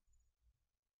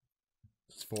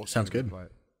 Sounds good.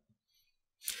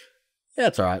 Yeah,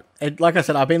 it's all right. Like I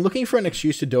said, I've been looking for an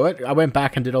excuse to do it. I went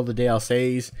back and did all the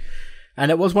DLCs,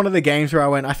 and it was one of the games where I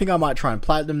went, I think I might try and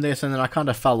platinum this, and then I kind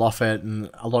of fell off it,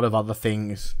 and a lot of other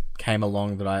things came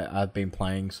along that I've been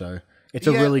playing, so it's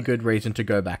a really good reason to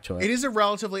go back to it. It is a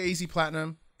relatively easy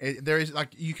platinum. There is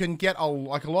you can get a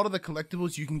lot of the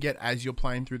collectibles you can get as you're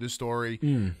playing through the story.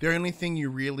 The only thing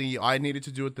I needed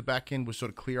to do at the back end was sort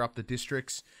of clear up the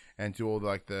districts and do all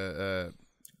the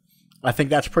I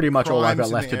think that's pretty much all I've got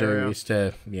left to do is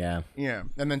to and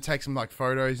then take some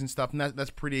photos and stuff, and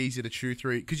that's pretty easy to chew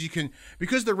through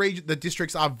because the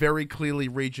districts are very clearly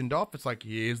regioned off. It's like,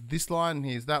 here's this line,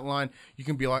 here's that line. You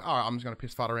can be like, all right, I'm just gonna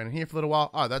piss fart around in here for a little while.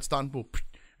 Oh, that's done, boom,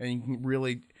 and you can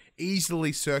really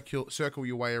easily circle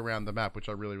your way around the map, which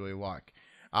I really, really like.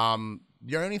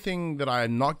 The only thing that I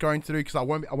am not going to do, because I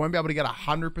won't be able to get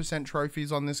 100%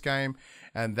 trophies on this game,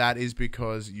 and that is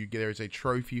because there is a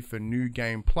trophy for New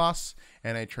Game Plus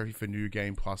and a trophy for New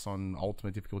Game Plus on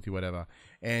Ultimate Difficulty, whatever.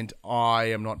 And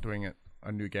I am not doing it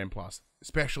on New Game Plus,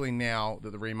 especially now that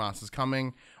the remaster's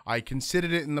coming. I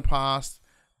considered it in the past,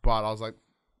 but I was like,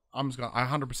 I'm just going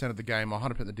 100% of the game,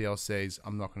 100% of the DLCs.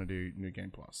 I'm not going to do New Game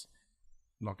Plus.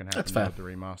 Not going to happen with the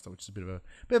remaster, which is a bit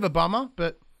of a bummer,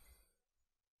 but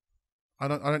I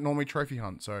don't normally trophy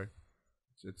hunt, so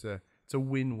it's a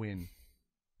win-win.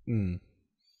 Don't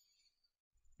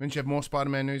you have more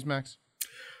Spider-Man news, Max?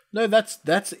 No, that's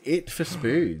it for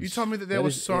Spoods. You told me that there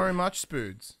was so much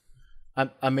Spoods.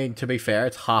 I mean, to be fair,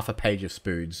 it's half a page of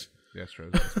Spoods. Yeah, that's true.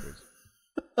 Spoods.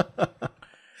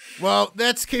 Well,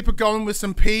 let's keep it going with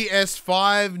some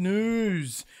PS5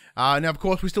 news. Now, of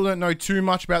course, we still don't know too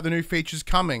much about the new features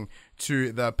coming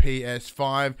to the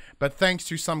PS5, but thanks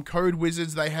to some code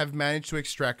wizards, they have managed to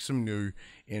extract some new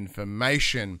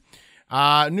information.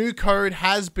 New code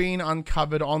has been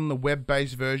uncovered on the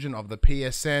web-based version of the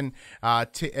PSN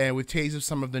with teasers of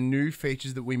some of the new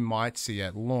features that we might see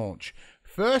at launch.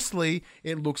 Firstly,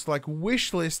 it looks like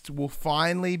wishlist will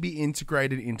finally be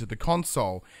integrated into the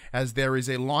console, as there is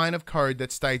a line of code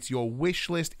that states your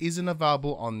wishlist isn't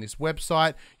available on this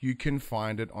website. You can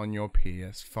find it on your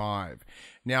PS5.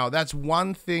 Now, that's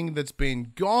one thing that's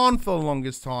been gone for the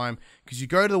longest time, because you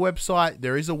go to the website,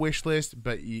 there is a wish list,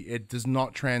 but it does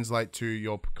not translate to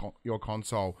your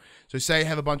console. So say you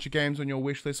have a bunch of games on your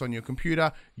wish list on your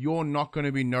computer, you're not going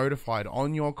to be notified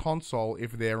on your console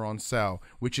if they're on sale,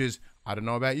 which is, I don't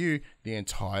know about you, the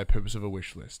entire purpose of a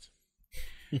wish list.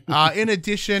 In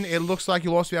addition, it looks like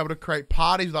you'll also be able to create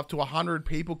parties with up to 100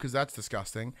 people, because that's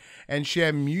disgusting, and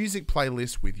share music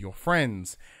playlists with your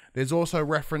friends. There's also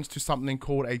reference to something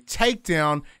called a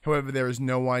takedown. However, there is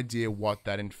no idea what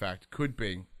that in fact could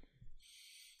be.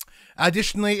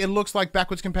 Additionally, it looks like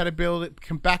backwards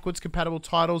compatible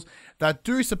titles that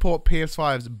do support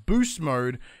PS5's boost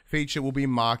mode feature will be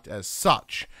marked as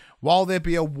such. While there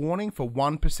be a warning for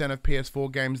 1% of PS4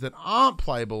 games that aren't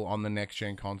playable on the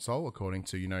next-gen console, according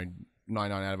to,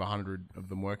 99 out of 100 of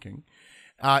them working.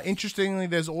 Interestingly,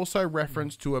 there's also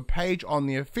reference to a page on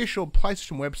the official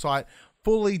PlayStation website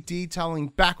fully detailing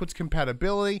backwards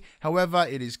compatibility. However,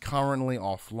 it is currently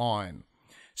offline.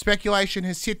 Speculation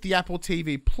has hit the Apple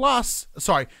TV Plus.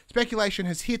 Speculation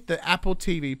has hit that Apple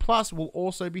TV Plus will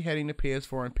also be heading to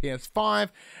PS4 and PS5,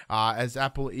 as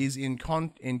Apple is in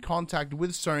contact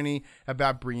with Sony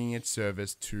about bringing its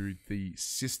service to the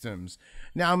systems.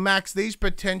 Now, Max, these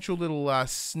potential little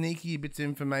sneaky bits of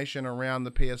information around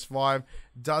the PS5,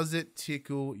 does it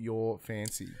tickle your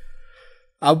fancy?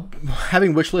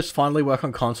 Having wishlists finally work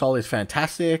on console is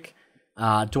fantastic.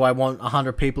 Do I want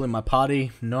 100 people in my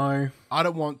party? No. I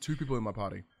don't want 2 people in my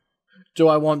party. Do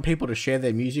I want people to share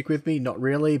their music with me? Not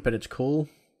really, but it's cool.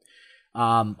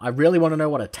 I really want to know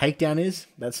what a takedown is.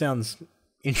 That sounds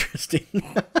interesting.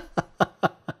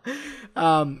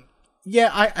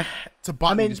 Yeah, it's a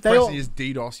button. You just press and you just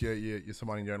DDoS you're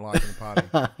someone you don't like in the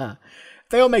party.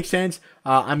 They all make sense.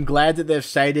 I'm glad that they've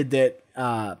stated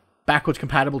that backwards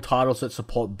compatible titles that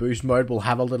support boost mode will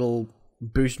have a little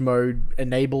boost mode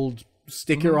enabled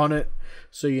sticker on it,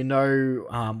 so you know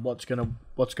what's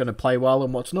gonna play well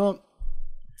and what's not.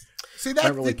 See,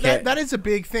 that is a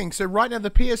big thing. So right now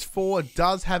the PS4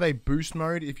 does have a boost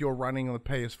mode if you're running on the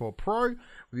PS4 Pro.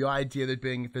 The idea that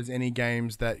being if there's any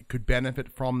games that could benefit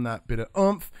from that bit of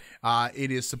oomph, it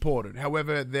is supported.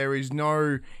 However, there is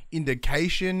no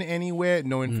indication anywhere,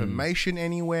 no information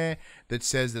anywhere that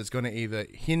says that it's going to either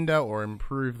hinder or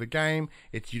improve the game.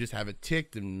 You just have it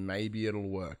ticked and maybe it'll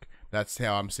work. That's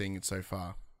how I'm seeing it so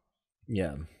far.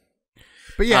 Yeah.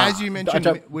 But yeah, as you mentioned,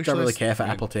 I don't really care for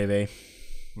Apple TV.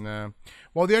 No.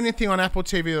 Well, the only thing on Apple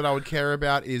TV that I would care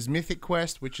about is Mythic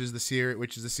Quest, which is the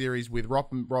series with Rob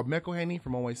McElhenney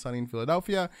from Always Sunny in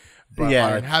Philadelphia. But I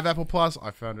don't have Apple Plus.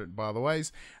 I found it by the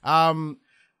ways. But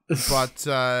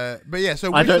yeah,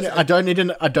 so I don't need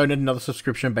another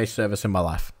subscription-based service in my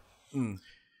life.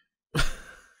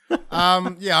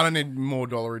 Yeah, I don't need more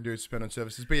 $1 to spend on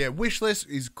services. But yeah, wishlist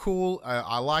is cool.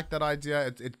 I like that idea.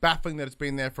 It's baffling that it's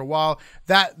been there for a while.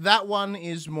 That one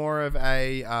is more of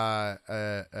a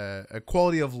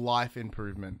quality of life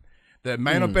improvement that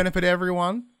may not benefit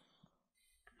everyone,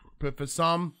 but for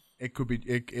some, it could be.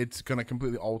 It's going to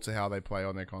completely alter how they play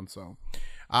on their console.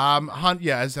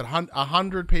 Yeah, as I said,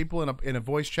 100 people in a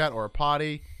voice chat or a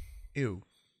party. Ew.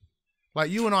 Like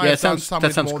you and I have done something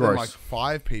with more than like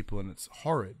 5 people, and it's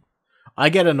horrid. I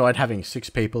get annoyed having 6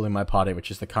 people in my party, which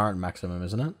is the current maximum,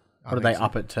 isn't it? Or do they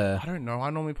up it to? I don't know. I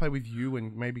normally play with you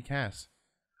and maybe Cass.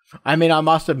 I mean, I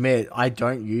must admit, I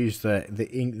don't use the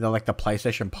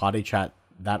PlayStation party chat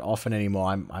that often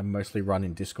anymore. I mostly run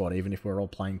in Discord, even if we're all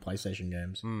playing PlayStation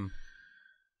games.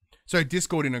 So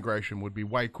Discord integration would be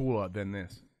way cooler than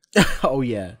this. Oh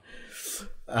yeah.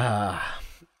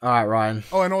 All right, Ryan.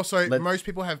 Oh, and also most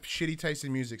people have shitty taste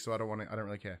in music, so I don't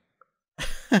really care.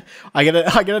 I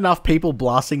get enough people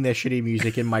blasting their shitty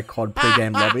music in my COD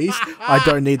pre-game lobbies. I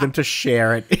don't need them to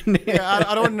share it. Yeah,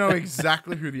 I don't know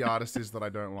exactly who the artist is that I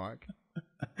don't like.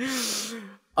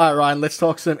 All right, Ryan, let's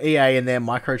talk some EA and their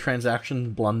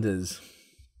microtransaction blunders.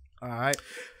 All right.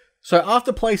 So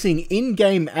after placing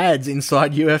in-game ads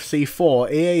inside UFC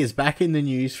 4, EA is back in the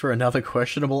news for another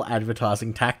questionable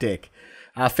advertising tactic.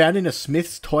 Found in a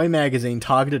Smith's toy magazine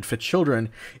targeted for children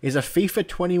is a FIFA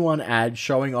 21 ad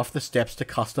showing off the steps to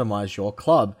customize your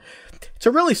club. It's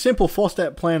a really simple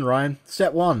 4-step plan, Ryan.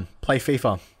 Step 1, play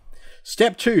FIFA.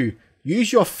 Step 2,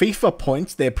 use your FIFA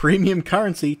points, their premium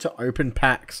currency, to open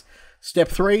packs. Step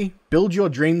 3, build your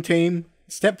dream team.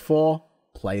 Step 4,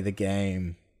 play the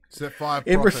game. Step 5,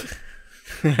 profit.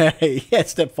 Yeah,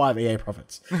 step 5, EA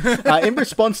profits. In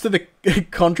response to the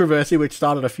controversy which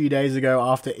started a few days ago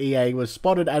after EA was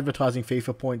spotted advertising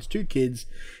FIFA points to kids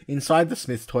inside the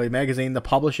Smith's Toy magazine. The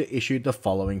publisher issued the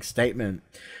following statement.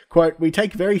 Quote, "We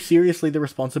take very seriously the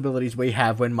responsibilities we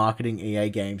have when marketing EA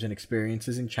games and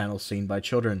experiences in channels seen by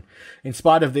children. In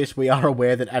spite of this, we are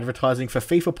aware that advertising for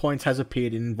FIFA points has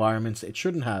appeared in environments it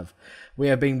shouldn't have. We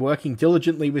have been working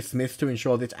diligently with Smiths to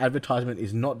ensure this advertisement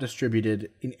is not distributed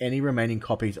in any remaining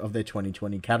copies of their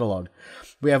 2020 catalogue.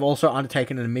 We have also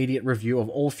undertaken an immediate review of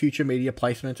all future media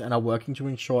placements and are working to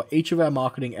ensure each of our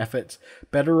marketing efforts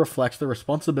better reflects the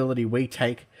responsibility we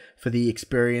take for the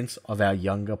experience of our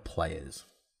younger players."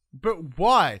 But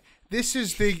why? This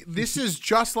is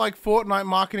just like Fortnite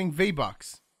marketing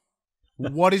V-Bucks.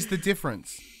 What is the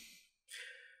difference?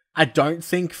 I don't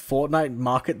think Fortnite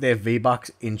market their V-Bucks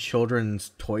in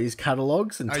children's toys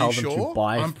catalogs and tell them to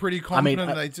buy. I'm pretty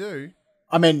confident they do.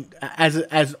 I mean,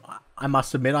 as I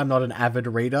must admit, I'm not an avid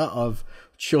reader of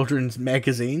children's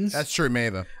magazines. That's true, me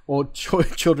either. Or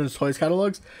children's toys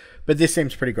catalogs, but this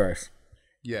seems pretty gross.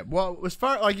 Yeah, well, as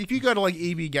far like if you go to like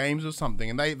EB Games or something,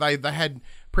 and they had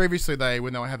previously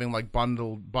when they were having like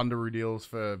bundle deals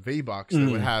for V-Bucks, they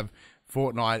would have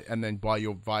Fortnite and then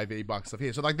buy V-Bucks stuff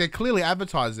here. So like they're clearly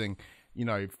advertising,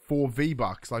 for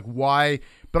V-Bucks. Like why?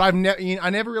 But I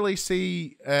never really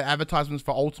see advertisements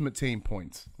for Ultimate Team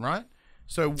points, right?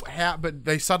 So how? But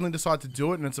they suddenly decide to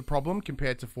do it, and it's a problem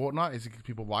compared to Fortnite. Is it because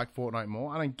people like Fortnite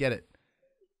more? I don't get it.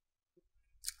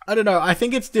 I don't know. I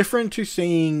think it's different to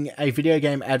seeing a video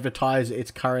game advertise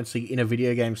its currency in a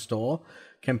video game store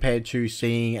compared to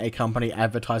seeing a company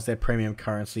advertise their premium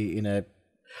currency in a...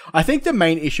 I think the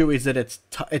main issue is that it's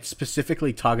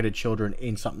specifically targeted children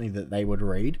in something that they would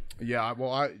read. Yeah,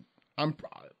 well, I'm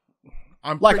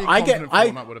like pretty I get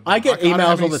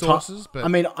emails all the sources, time. I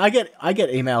mean, I get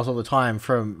emails all the time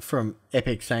from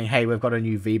Epic saying, "Hey, we've got a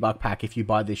new V-Buck pack. If you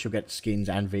buy this, you'll get skins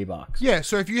and V-Bucks." Yeah,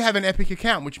 so if you have an Epic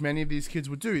account, which many of these kids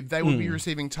would do, they would be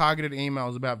receiving targeted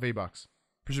emails about V-Bucks,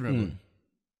 presumably.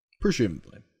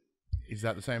 Presumably. Is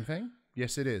that the same thing?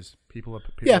 Yes, it is. People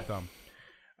are dumb.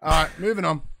 All right, moving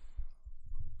on.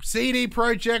 CD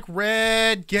Projekt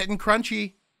Red getting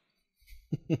crunchy.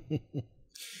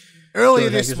 Earlier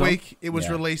this week, it was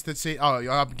released that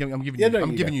I'm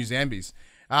giving you Zambies.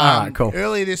 Cool.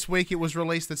 Earlier this week, it was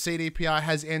released that CDPR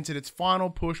has entered its final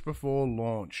push before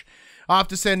launch.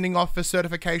 After sending off for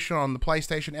certification on the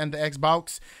PlayStation and the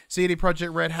Xbox, CD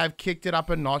Projekt Red have kicked it up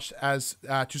a notch as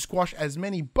to squash as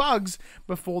many bugs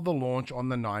before the launch on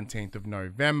the 19th of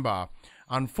November.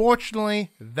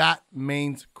 Unfortunately, that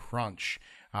means crunch.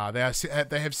 They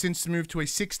have since moved to a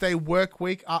 6-day work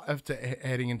week after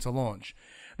heading into launch.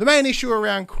 The main issue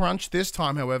around crunch this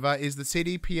time, however, is the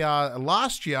CDPR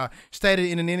last year stated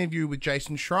in an interview with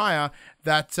Jason Schreier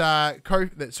that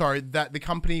the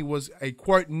company was a,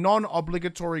 quote,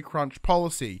 non-obligatory crunch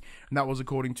policy. And that was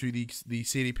according to the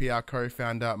CDPR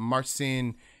co-founder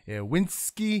Marcin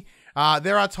Erwinski.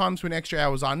 There are times when extra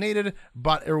hours are needed,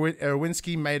 but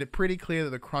Erwinski made it pretty clear that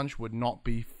the crunch would not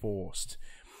be forced.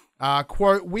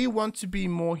 Quote, "We want to be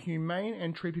more humane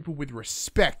and treat people with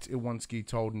respect," Iwanski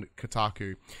told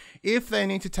Kotaku. "If they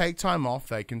need to take time off,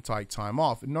 they can take time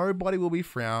off. Nobody will be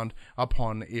frowned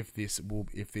upon if this will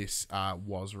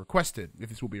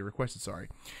be requested, sorry."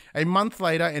 A month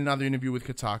later, in another interview with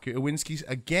Kotaku, Iwanski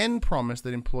again promised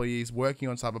that employees working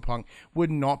on Cyberpunk would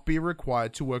not be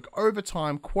required to work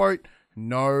overtime, quote,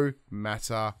 "no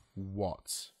matter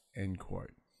what," end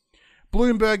quote.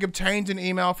 Bloomberg obtained an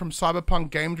email from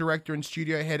Cyberpunk game director and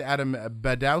studio head Adam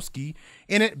Badowski.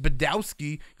 In it,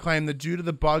 Badowski claimed that due to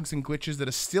the bugs and glitches that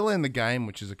are still in the game,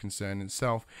 which is a concern in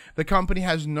itself, the company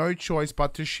has no choice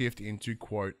but to shift into,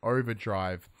 quote,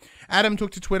 overdrive. Adam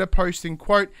took to Twitter posting,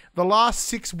 quote, "The last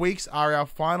 6 weeks are our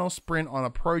final sprint on a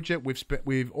project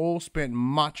we've all spent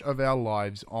much of our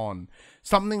lives on.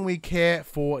 Something we care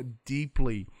for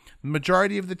deeply. The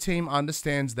majority of the team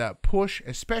understands that push,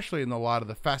 especially in the light of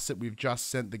the fact that we've just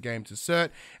sent the game to cert,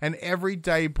 and every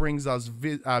day brings us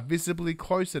visibly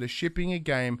closer to shipping a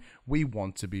game we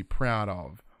want to be proud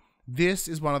of. This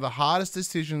is one of the hardest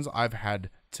decisions I've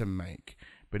had to make,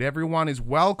 but everyone is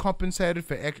well compensated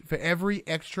for every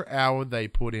extra hour they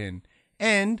put in.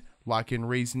 And, like in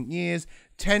recent years,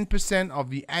 10% of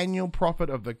the annual profit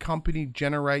of the company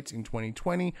generates in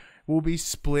 2020 will be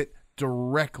split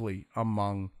directly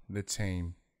among the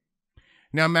team."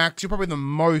 Now, Max, you're probably the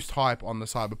most hype on the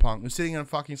Cyberpunk. You're sitting in a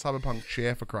fucking Cyberpunk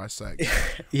chair, for Christ's sake.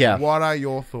 Yeah. What are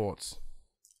your thoughts?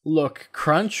 Look,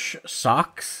 crunch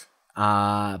sucks,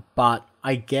 but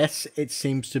I guess it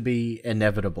seems to be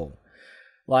inevitable.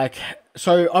 Like,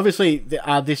 so obviously,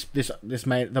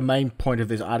 the main point of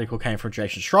this article came from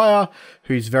Jason Schreier,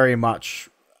 who's very much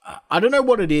I don't know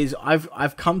what it is.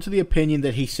 I've come to the opinion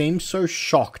that he seems so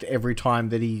shocked every time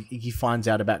that he finds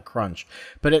out about crunch.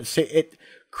 But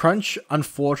crunch,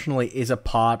 unfortunately, is a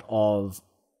part of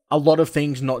a lot of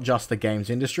things, not just the games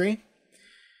industry.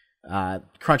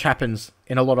 Crunch happens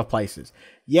in a lot of places.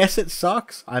 Yes, it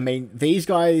sucks. I mean, these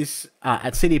guys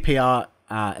at CDPR,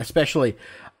 especially,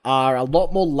 are a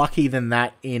lot more lucky than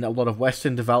that in a lot of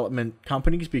Western development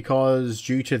companies because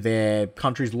due to their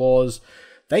country's laws,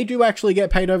 they do actually get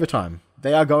paid overtime.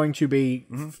 They are going to be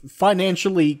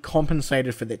financially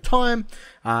compensated for their time,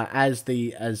 as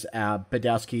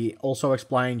Badowski also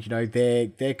explained. You know,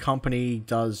 their company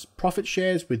does profit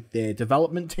shares with their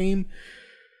development team.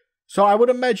 So I would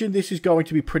imagine this is going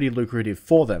to be pretty lucrative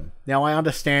for them. Now, I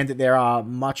understand that there are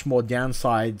much more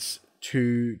downsides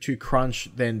to crunch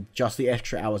than just the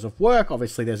extra hours of work.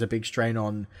 Obviously, there's a big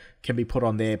strain can be put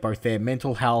on both their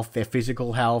mental health, their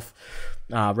physical health,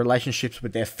 relationships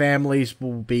with their families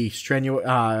can be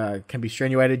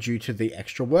extenuated due to the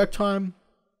extra work time.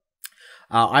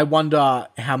 I wonder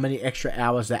how many extra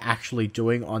hours they're actually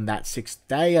doing on that 6th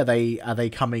day. Are they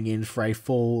coming in for a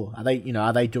full? Are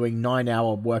they doing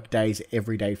 9-hour work days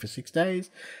every day for 6 days?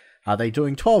 Are they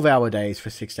doing 12-hour days for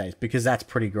 6 days? Because that's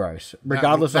pretty gross.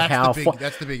 Regardless of how,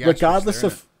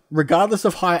 regardless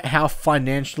of how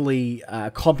financially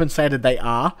compensated they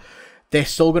are, they're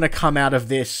still going to come out of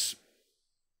this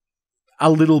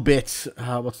a little bit.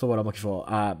 What's the word I'm looking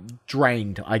for?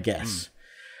 Drained, I guess.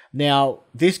 Now,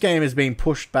 this game has been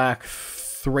pushed back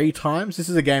 3 times. This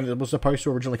is a game that was supposed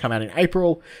to originally come out in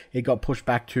April. It got pushed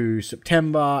back to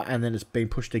September, and then it's been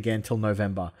pushed again till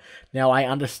November. Now, I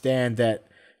understand that,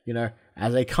 you know,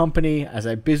 as a company, as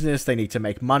a business, they need to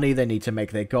make money. They need to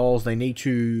make their goals. They need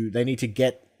to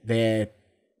get their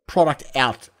product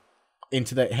out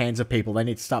into the hands of people. They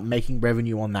need to start making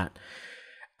revenue on that.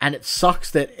 And it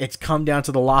sucks that it's come down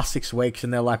to the last 6 weeks,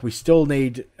 and they're like, we still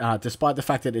need, despite the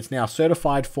fact that it's now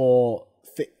certified for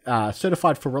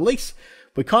release,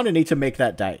 we kind of need to make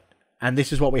that date. And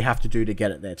this is what we have to do to get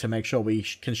it there, to make sure we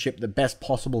can ship the best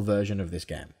possible version of this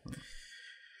game.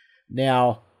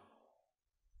 Now,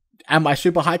 am I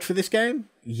super hyped for this game?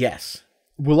 Yes.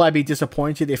 Will I be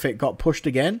disappointed if it got pushed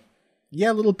again?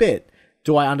 Yeah, a little bit.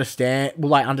 Will I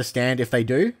understand if they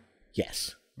do?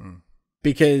 Yes.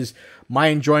 Because my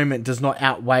enjoyment does not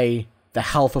outweigh the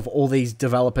health of all these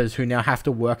developers who now have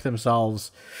to work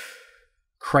themselves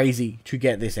crazy to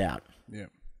get this out. Yeah.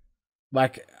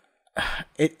 Like,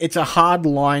 it's a hard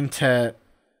line to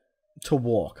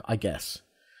walk, I guess.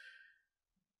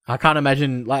 I can't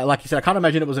imagine, like you said, I can't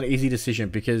imagine it was an easy decision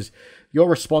because you're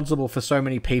responsible for so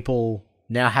many people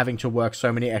now having to work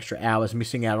so many extra hours,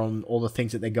 missing out on all the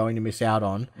things that they're going to miss out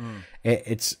on.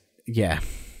 Yeah.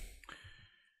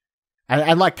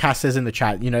 And like Cass says in the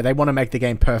chat, you know, they want to make the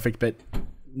game perfect, but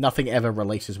nothing ever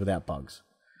releases without bugs.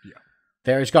 Yeah.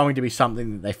 There is going to be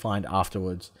something that they find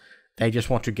afterwards. They just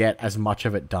want to get as much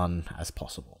of it done as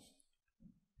possible.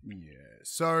 Yeah.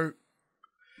 So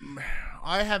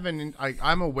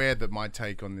I'm aware that my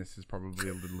take on this is probably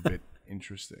a little bit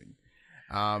interesting.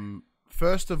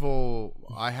 First of all,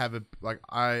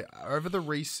 over the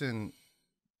recent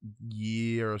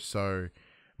year or so,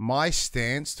 my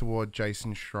stance toward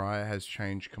Jason Schreier has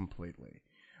changed completely.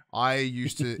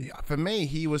 For me,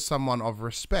 he was someone of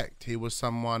respect. He was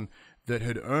someone that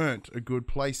had earned a good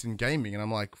place in gaming. And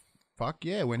I'm like, fuck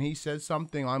yeah, when he says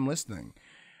something, I'm listening.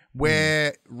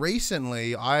 Where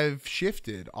recently I've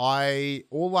shifted.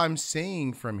 All I'm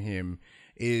seeing from him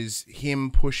is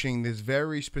him pushing this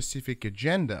very specific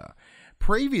agenda.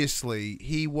 Previously,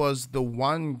 he was the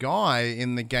one guy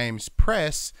in the game's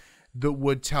press that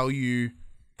would tell you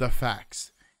the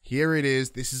facts. Here it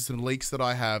is. This is some leaks that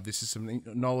I have. This is some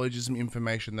knowledge, some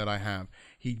information that I have.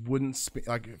 He wouldn't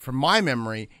from my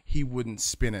memory, he wouldn't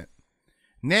spin it.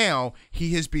 Now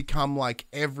he has become like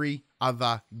every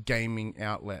other gaming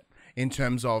outlet in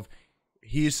terms of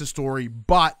here's the story,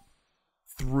 but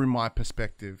through my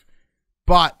perspective,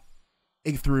 but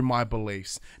through my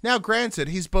beliefs. Now, granted,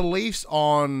 his beliefs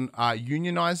on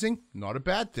unionizing, not a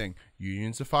bad thing.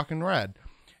 Unions are fucking rad.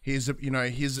 His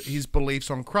beliefs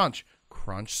on crunch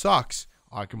sucks.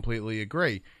 I completely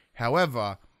agree.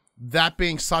 However, that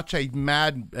being such a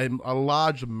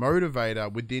large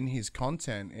motivator within his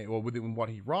content or within what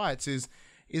he writes is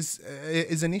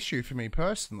an issue for me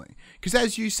personally. Because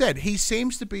as you said, he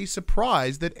seems to be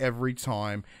surprised that every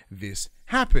time this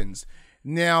happens.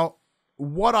 Now,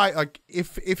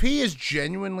 if he is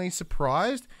genuinely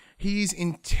surprised, he's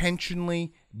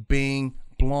intentionally being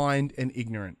blind and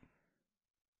ignorant.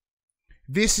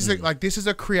 This is this is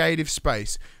a creative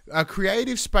space. A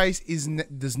creative space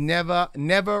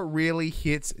never really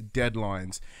hits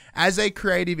deadlines. As a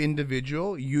creative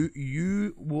individual,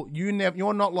 you're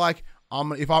not like, I'm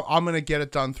going to get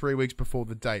it done 3 weeks before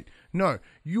the date. No,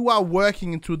 you are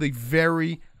working until the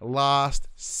very last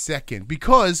second,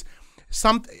 because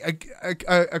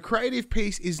a creative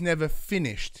piece is never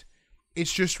finished.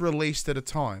 It's just released at a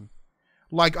time.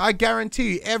 Like, I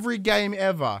guarantee you, every game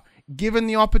ever, given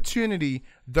the opportunity,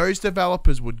 those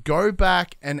developers would go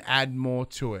back and add more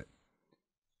to it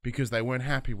because they weren't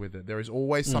happy with it. There is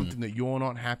always something that you're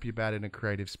not happy about in a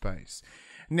creative space.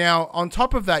 Now, on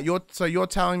top of that, you're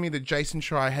telling me that Jason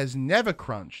Schreier has never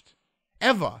crunched,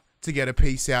 ever, to get a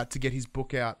piece out, to get his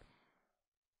book out.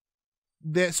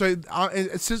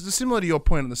 It's similar to your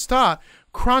point at the start.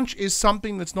 Crunch is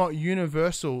something that's not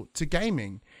universal to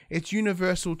gaming. It's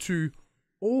universal to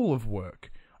all of work.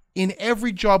 In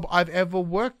every job I've ever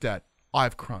worked at,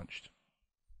 I've crunched.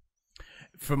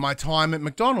 For my time at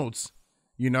McDonald's,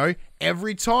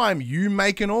 every time you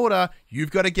make an order, you've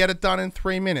got to get it done in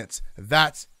 3 minutes.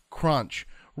 That's crunch.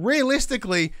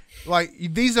 Realistically, like,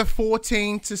 these are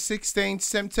 14 to 16,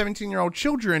 17-year-old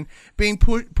children being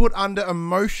put under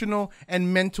emotional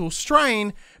and mental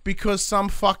strain because some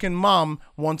fucking mum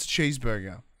wants a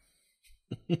cheeseburger.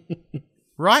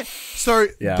 Right? So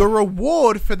the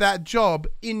reward for that job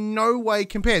in no way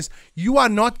compares. You are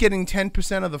not getting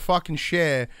 10% of the fucking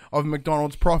share of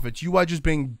McDonald's profits. You are just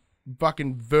being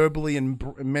fucking verbally and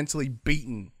mentally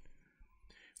beaten.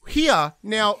 Here,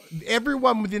 now,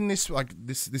 everyone within this,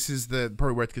 this is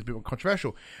probably where it gets a bit more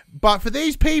controversial, but for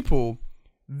these people,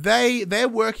 they're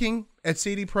working at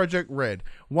CD Projekt Red,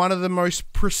 one of the most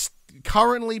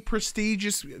currently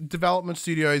prestigious development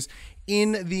studios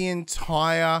in the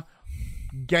entire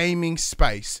gaming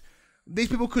space. These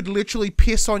people could literally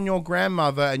piss on your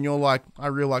grandmother and you're like, I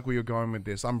really like where you're going with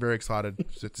this. I'm very excited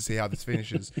to see how this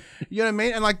finishes. You know what I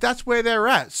mean? And that's where they're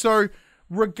at. So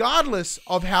regardless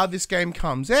of how this game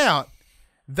comes out,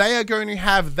 they are going to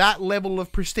have that level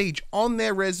of prestige on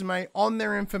their resume, on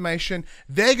their information.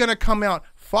 They're going to come out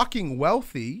fucking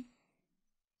wealthy.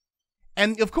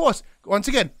 And of course, once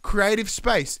again, creative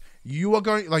space. You are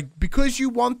going, because you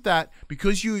want that,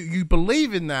 because you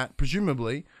believe in that,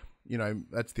 presumably,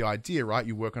 that's the idea, right?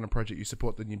 You work on a project, you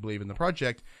support, then you believe in the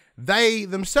project. They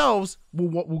themselves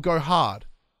will go hard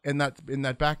in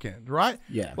that back end, right?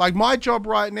 Yeah. Like my job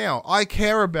right now, I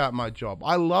care about my job.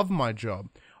 I love my job.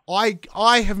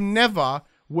 I have never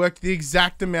worked the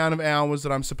exact amount of hours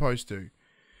that I'm supposed to.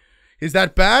 Is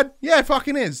that bad? Yeah, it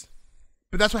fucking is.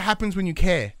 But that's what happens when you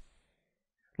care.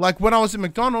 Like when I was at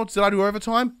McDonald's, did I do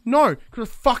overtime? No, because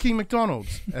of fucking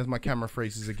McDonald's. As my camera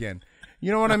freezes again.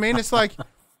 You know what I mean? It's like,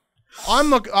 I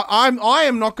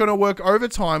am not going to work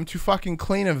overtime to fucking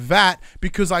clean a vat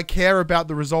because I care about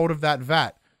the result of that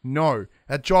vat. No,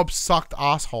 that job sucked,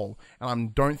 asshole, and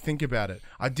I don't think about it.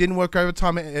 I didn't work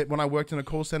overtime when I worked in a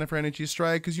call center for Energy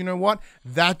Australia because you know what?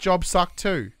 That job sucked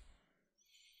too.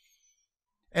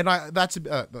 And I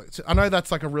know that's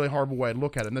like a really horrible way to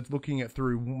look at it, and that's looking at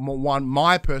through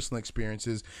my personal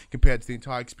experiences compared to the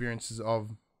entire experiences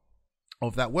of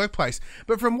that workplace.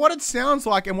 But from what it sounds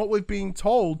like and what we've been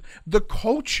told, the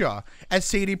culture at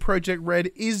CD Projekt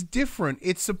Red is different.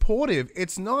 It's supportive.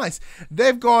 It's nice.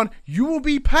 They've gone, you will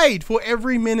be paid for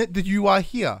every minute that you are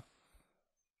here.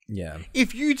 Yeah.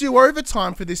 If you do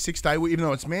overtime for this 6 day, even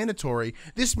though it's mandatory,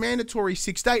 this mandatory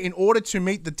 6 day, in order to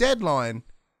meet the deadline,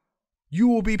 you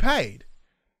will be paid.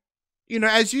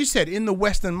 As you said, in the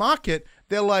Western market,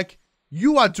 they're like,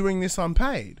 you are doing this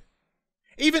unpaid.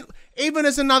 Even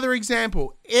as another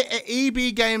example,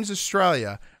 EB Games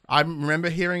Australia, I remember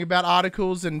hearing about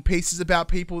articles and pieces about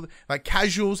people like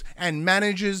casuals and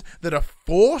managers that are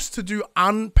forced to do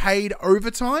unpaid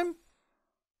overtime.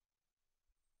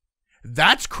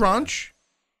 That's crunch.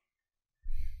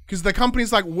 Because the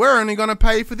company's like, we're only going to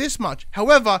pay for this much.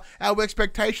 However, our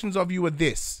expectations of you are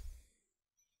this.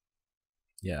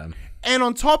 Yeah. And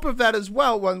on top of that as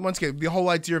well, once again, the whole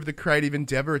idea of the creative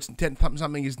endeavor, it's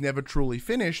something is never truly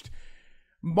finished.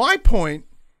 My point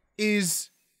is,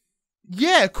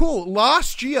 yeah, cool.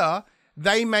 Last year,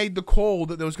 they made the call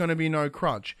that there was going to be no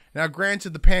crunch. Now,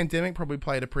 granted, the pandemic probably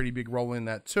played a pretty big role in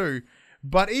that too.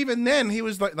 But even then, he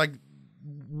was like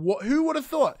what? Who would have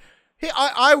thought? When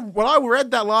I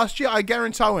read that last year, I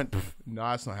guarantee I went, no,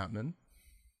 that's not happening.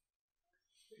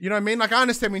 You know what I mean? Like, I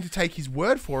understand we need to take his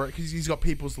word for it because he's got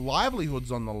people's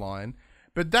livelihoods on the line,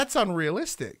 but that's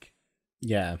unrealistic.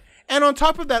 Yeah. And on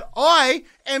top of that, I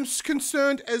am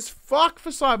concerned as fuck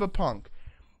for Cyberpunk.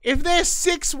 If they're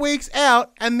 6 weeks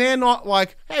out and they're not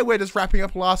like, hey, we're just wrapping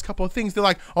up the last couple of things, they're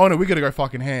like, oh no, we got to go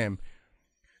fucking ham.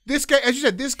 This game, as you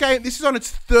said, this is on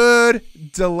its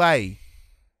 3rd delay.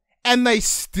 And they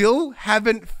still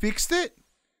haven't fixed it?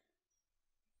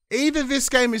 Either this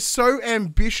game is so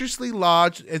ambitiously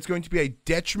large, it's going to be a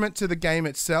detriment to the game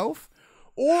itself,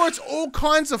 or it's all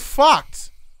kinds of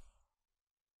fucked.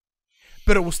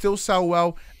 But it will still sell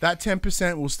well. That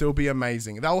 10% will still be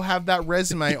amazing. They'll have that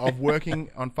resume of working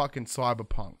on fucking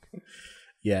Cyberpunk.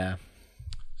 Yeah.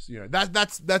 So,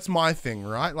 that's my thing,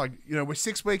 right? Like, we're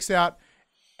 6 weeks out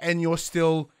and you're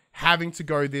still having to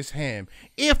go this ham.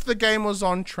 If the game was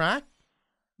on track,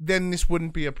 then this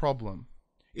wouldn't be a problem.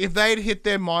 If they'd hit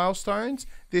their milestones,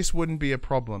 this wouldn't be a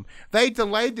problem. They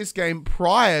delayed this game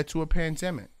prior to a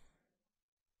pandemic.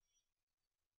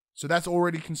 So that's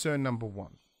already concern number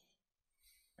 1.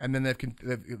 And then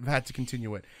they've had to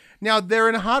continue it. Now, they're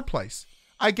in a hard place.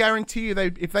 I guarantee you,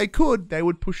 if they could, they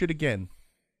would push it again.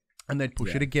 And they'd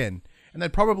push it again. And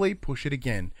they'd probably push it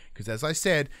again. Because as I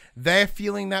said, they're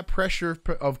feeling that pressure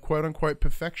of quote-unquote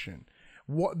perfection.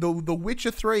 The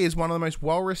Witcher 3 is one of the most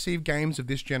well-received games of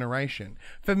this generation.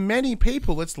 For many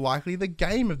people, it's likely the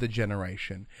game of the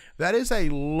generation. That is a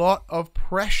lot of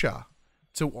pressure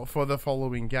for the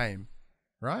following game,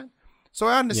 right? So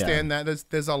I understand that.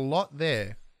 There's a lot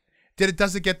there.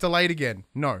 Does it get delayed again?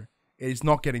 No, it is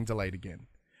not getting delayed again.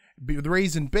 The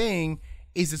reason being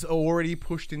is it's already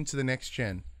pushed into the next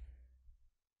gen.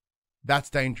 That's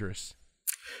dangerous.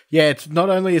 Yeah, it's not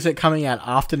only is it coming out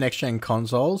after next-gen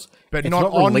consoles, but it's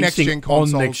not on next-gen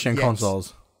consoles. On next-gen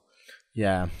consoles.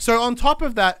 Yeah. So on top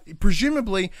of that,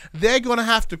 presumably, they're going to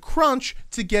have to crunch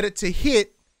to get it to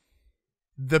hit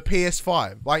the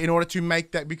PS5, like in order to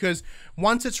make that, because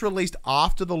once it's released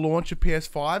after the launch of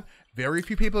PS5, very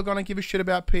few people are going to give a shit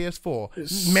about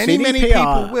PS4. Many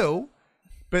people will.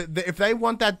 But if they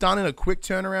want that done in a quick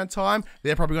turnaround time,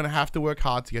 they're probably going to have to work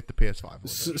hard to get the PS5.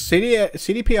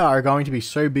 CDPR are going to be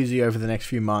so busy over the next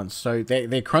few months. So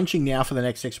they're crunching now for the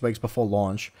next 6 weeks before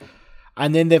launch.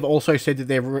 And then they've also said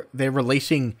that they're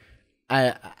releasing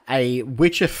a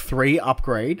Witcher 3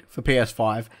 upgrade for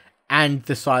PS5 and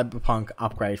the Cyberpunk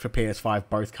upgrade for PS5,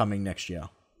 both coming next year.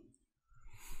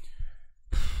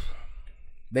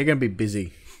 They're going to be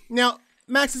busy. Now,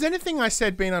 Max, has anything I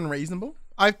said been unreasonable?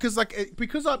 Because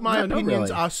my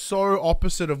opinions are so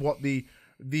opposite of what the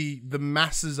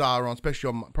masses are on,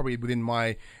 especially probably within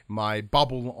my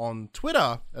bubble on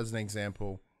Twitter, as an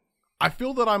example. I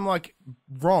feel that I'm like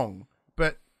wrong,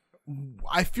 but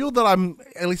I feel that I'm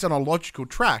at least on a logical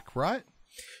track, right?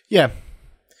 Yeah.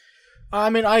 I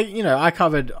mean, I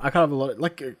covered a lot.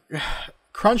 Like,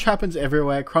 crunch happens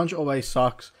everywhere. Crunch always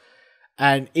sucks,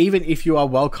 and even if you are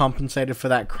well compensated for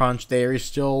that crunch, there is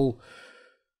still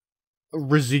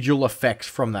residual effects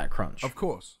from that crunch. Of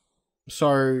course.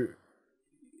 So,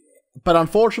 but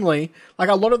unfortunately, like,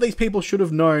 a lot of these people should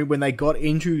have known when they got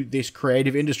into this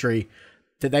creative industry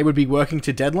that they would be working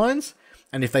to deadlines,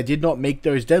 and if they did not meet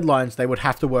those deadlines, they would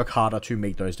have to work harder to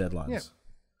meet those deadlines. Yeah.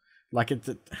 Like,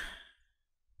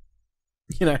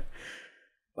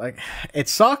 like, it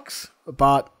sucks,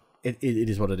 but it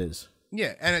is what it is.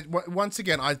 Yeah, and once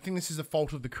again, I think this is a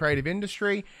fault of the creative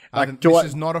industry. This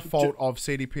is not a fault of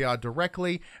CDPR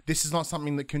directly. This is not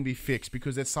something that can be fixed,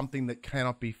 because it's something that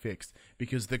cannot be fixed,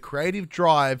 because the creative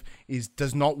drive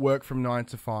does not work from 9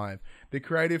 to 5. The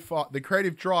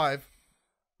creative drive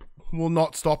will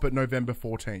not stop at November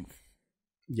 14th.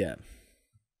 Yeah.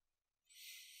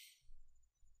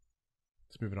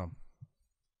 Let's move it on.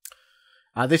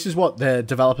 This is what the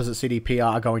developers at CDPR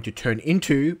are going to turn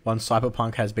into once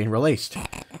Cyberpunk has been released.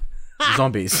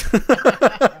 Zombies.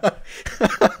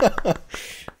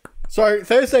 So,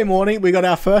 Thursday morning, we got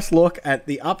our first look at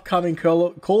the upcoming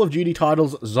Call of Duty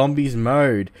title's Zombies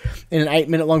mode. In an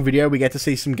 8-minute long video, we get to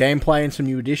see some gameplay and some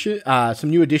new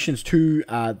additions to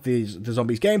the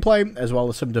Zombies gameplay, as well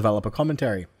as some developer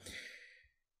commentary.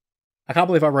 I can't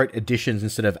believe I wrote additions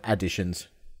instead of additions.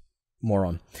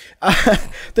 Moron.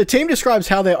 The team describes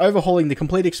how they're overhauling the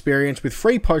complete experience with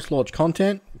free post-launch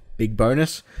content, big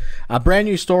bonus, a brand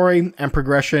new story and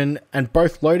progression, and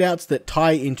both loadouts that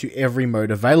tie into every mode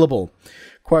available.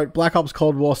 Quote, Black Ops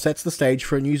Cold War sets the stage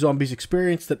for a new Zombies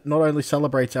experience that not only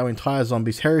celebrates our entire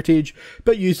Zombies heritage,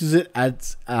 but uses it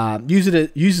as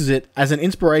an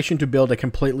inspiration to build a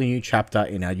completely new chapter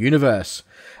in our universe.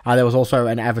 There was also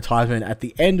an advertisement at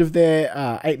the end of their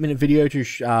 8-minute video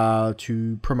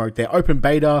to promote their open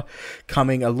beta,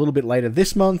 coming a little bit later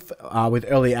this month, with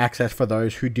early access for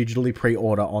those who digitally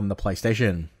pre-order on the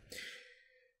PlayStation.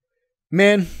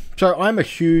 Man, so I'm a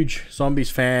huge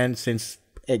Zombies fan since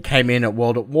it came in at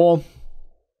World at War.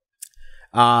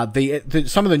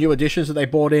 Some of the new additions that they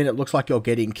brought in, it looks like you're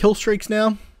getting kill streaks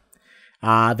now.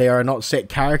 There are not set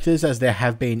characters as there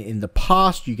have been in the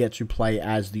past. You get to play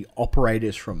as the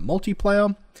operators from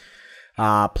multiplayer.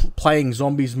 Playing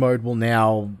zombies mode will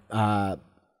now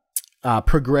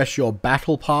progress your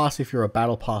battle pass if you're a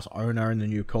battle pass owner in the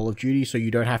new Call of Duty, so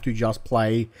you don't have to just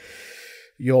play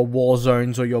your war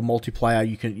zones or your multiplayer.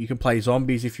 You can play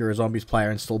zombies if you're a zombies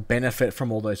player and still benefit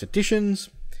from all those additions.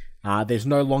 There's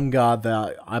no longer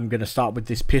the I'm going to start with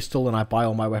this pistol and I buy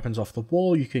all my weapons off the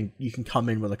wall. You can come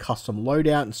in with a custom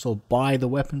loadout and still buy the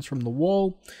weapons from the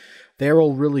wall. They're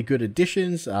all really good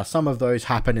additions. Some of those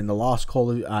happen in the last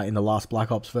in the last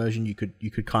Black Ops version. You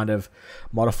could kind of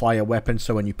modify your weapons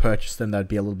so when you purchase them they'd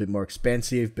be a little bit more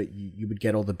expensive, but you would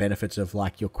get all the benefits of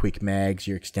like your quick mags,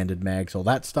 your extended mags, all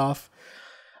that stuff.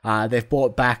 They've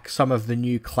brought back some of the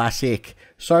new classic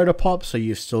soda pops, so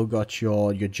you've still got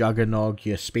your Juggernog,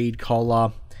 your Speed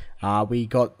Cola. We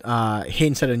got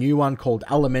hints at a new one called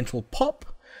Elemental Pop,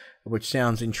 which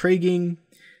sounds intriguing.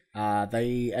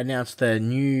 They announced the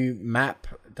new map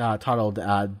titled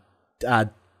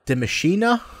De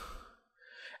Machina,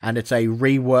 and it's a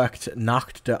reworked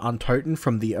Nacht der Untoten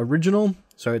from the original.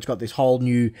 So it's got this whole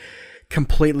new,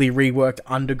 completely reworked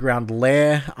underground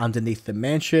lair underneath the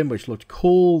mansion, which looked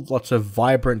cool. Lots of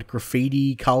vibrant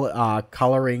graffiti,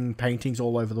 coloring, paintings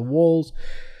all over the walls.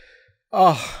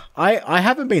 Oh, I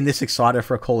haven't been this excited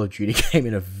for a Call of Duty game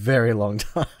in a very long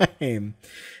time.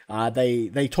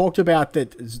 They talked about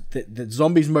that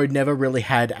zombies mode never really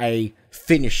had a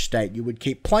finished state. You would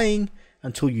keep playing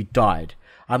until you died,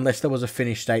 unless there was a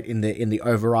finished state in the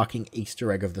overarching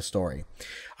Easter egg of the story.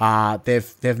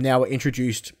 They've now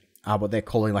introduced what they're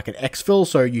calling like an exfil,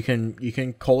 so you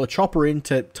can call a chopper in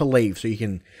to leave. So you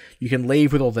can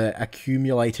leave with all the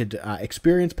accumulated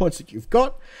experience points that you've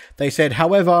got. They said,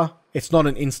 however, it's not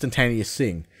an instantaneous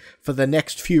thing. For the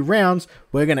next few rounds,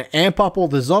 we're going to amp up all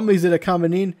the zombies that are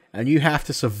coming in, and you have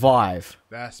to survive.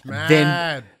 That's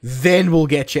mad. Then we'll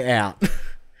get you out.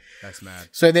 That's mad.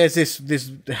 So there's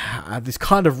this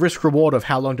kind of risk reward of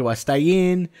how long do I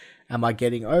stay in? Am I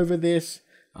getting over this?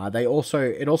 It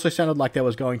also sounded like there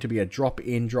was going to be a drop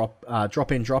in drop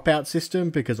out system,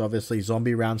 because obviously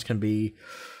zombie rounds can be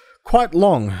quite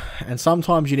long, and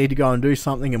sometimes you need to go and do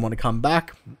something and want to come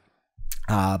back.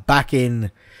 Back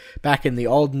in the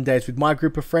olden days with my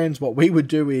group of friends, what we would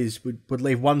do is would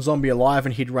leave one zombie alive,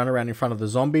 and he'd run around in front of the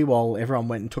zombie while everyone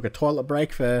went and took a toilet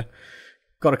break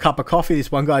got a cup of coffee.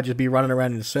 This one guy would just be running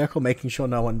around in a circle making sure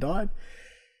no one died.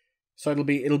 So it'll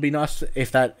be nice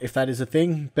if that is a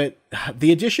thing. But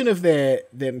the addition of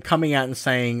them coming out and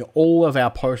saying all of our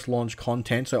post-launch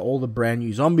content, so all the brand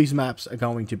new zombies maps are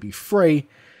going to be free,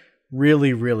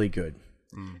 really, really good.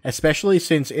 Especially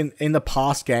since in the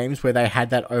past games where they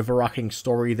had that overarching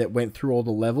story that went through all the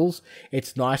levels,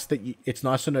 it's nice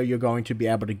to know you're going to be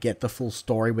able to get the full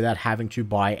story without having to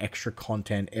buy extra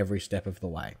content every step of the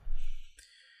way.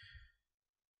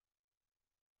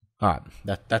 All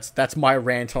right, that's my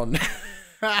rant on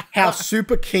how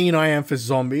super keen I am for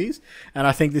zombies, and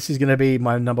I think this is going to be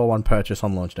my number one purchase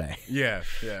on launch day. Yeah.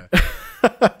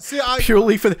 See,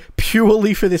 purely for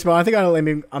this, but I think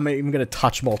I'm even going to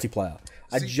touch multiplayer.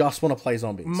 I just want to play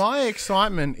zombies. My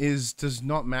excitement does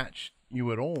not match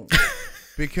you at all,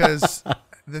 because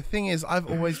the thing is, I've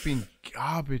always been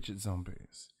garbage at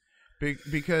zombies,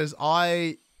 because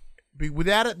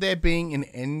without it there being an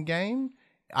end game,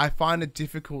 I find it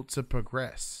difficult to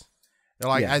progress.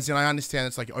 Like, as in, I understand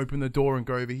it's like open the door and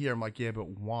go over here. I'm like, yeah, but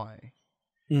why?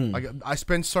 Like, I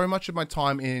spend so much of my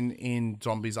time in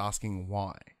zombies asking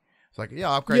why. It's like, yeah,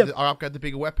 I'll upgrade the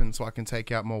bigger weapon so I can take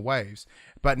out more waves.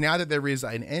 But now that there is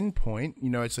an end point,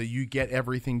 so you get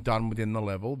everything done within the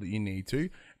level that you need to,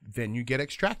 then you get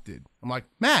extracted. I'm like,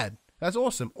 mad, that's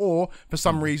awesome. Or for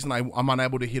some reason I'm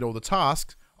unable to hit all the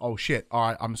tasks. Oh shit! All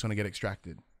right, I'm just gonna get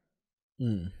extracted.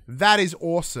 That is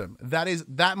awesome.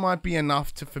 That might be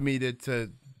enough for me to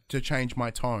change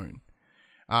my tone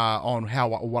on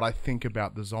what I think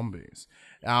about the zombies.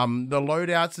 The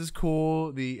loadouts is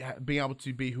cool. The being able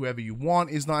to be whoever you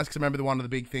want is nice, because remember one of the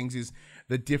big things is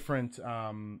the different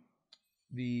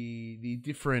the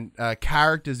different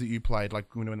characters that you played,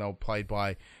 like when they were played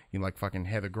by like fucking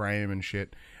Heather Graham and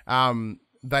shit.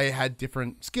 They had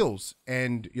different skills,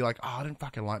 and you're like, oh, I don't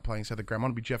fucking like playing Heather Graham. I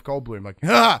want to be Jeff Goldblum. Like,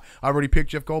 I already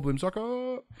picked Jeff Goldblum. So like,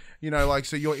 oh,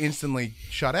 so you're instantly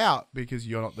shut out because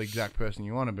you're not the exact person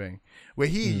you want to be. Where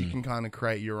here you can kind of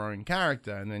create your own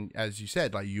character, and then, as you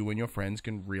said, like you and your friends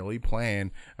can really plan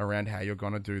around how you're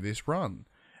gonna do this run.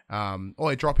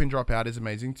 Drop in, drop out is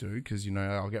amazing too, because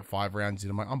I'll get 5 rounds in.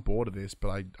 I'm like, I'm bored of this,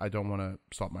 but I don't want to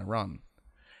stop my run.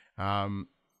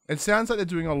 It sounds like they're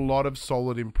doing a lot of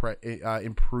solid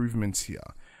improvements here,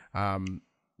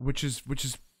 which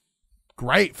is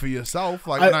great for yourself.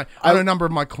 Like I know a number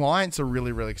of my clients are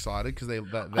really, really excited because they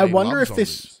I wonder love if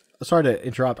zombies. this. Sorry to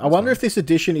interrupt. I wonder if this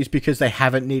edition is because they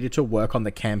haven't needed to work on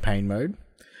the campaign mode,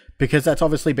 because that's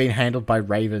obviously been handled by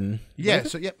Raven. Yeah.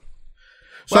 So yep.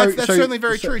 Well, that's certainly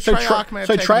very true. Treyarch may have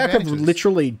taken advantages.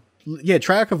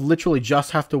 Treyarch have literally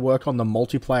just have to work on the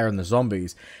multiplayer and the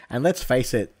zombies. And let's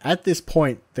face it, at this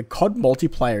point, the COD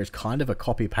multiplayer is kind of a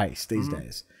copy-paste these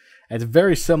days. It's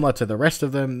very similar to the rest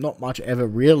of them. Not much ever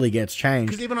really gets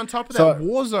changed. Because even on top of that,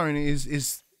 Warzone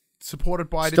is supported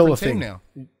by a still different team now.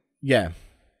 Yeah.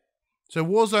 So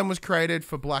Warzone was created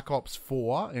for Black Ops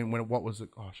 4, and what was it?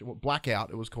 Blackout,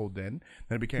 it was called then.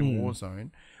 Then it became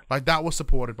Warzone. Like, that was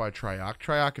supported by Treyarch.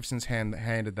 Treyarch have since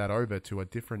handed that over to a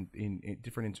different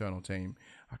internal team.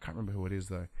 I can't remember who it is,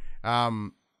 though.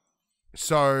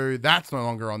 So that's no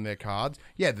longer on their cards.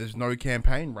 Yeah, there's no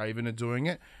campaign. Raven are doing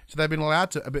it. So they've been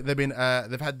allowed to,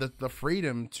 they've had the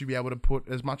freedom to be able to put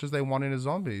as much as they want into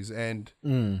zombies. And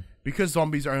because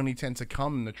zombies only tend to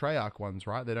come in the Treyarch ones,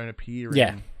 right? They don't appear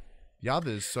in the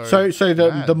others. So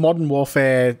the Modern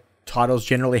Warfare titles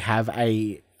generally have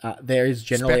there is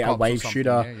generally a wave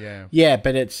shooter. Yeah,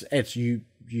 but it's you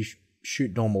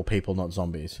shoot normal people, not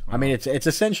zombies. I mean, it's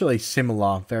essentially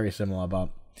similar, very similar, but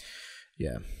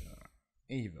yeah.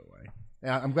 Either way,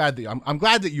 I'm glad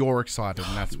that you're excited,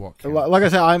 and that's what counts. Like I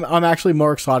said, I'm actually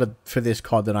more excited for this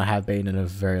COD than I have been in a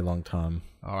very long time.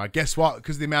 All right, guess what?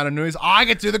 Because the amount of news, I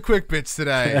get to do the quick bits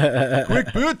today.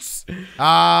 Quick bits.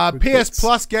 PS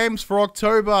Plus games for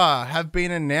October have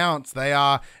been announced. They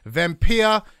are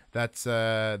Vampire. That's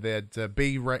their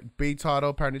B title.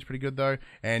 Apparently, it's pretty good though.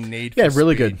 And Need for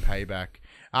really Speed good Payback.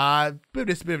 Bit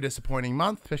of a disappointing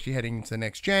month, especially heading into the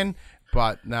next gen.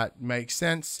 But that makes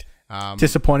sense.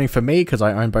 Disappointing for me because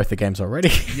I own both the games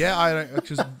already. Yeah, I don't.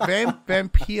 Because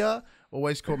Vampire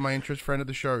always caught my interest. Friend of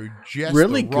the show, Jess,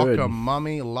 really the good. Rocker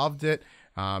Mummy, loved it.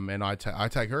 And I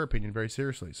take her opinion very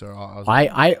seriously. So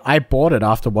I bought it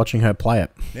after watching her play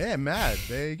it. Yeah, mad.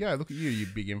 There you go. Look at you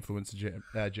big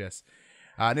influencer, Jess.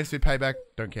 Next to Payback,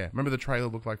 don't care. Remember the trailer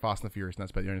looked like Fast and the Furious, and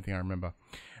that's about the only thing I remember.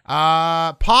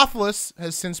 Pathless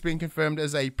has since been confirmed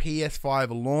as a PS5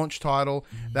 launch title.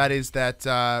 That is that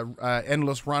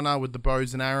endless runner with the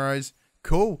bows and arrows.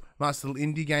 Cool. Nice little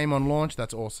indie game on launch.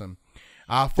 That's awesome.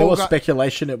 There was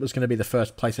speculation it was going to be the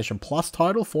first PlayStation Plus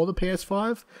title for the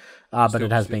PS5, but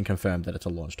it has been confirmed that it's a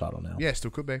launch title now. Yeah,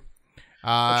 still could be.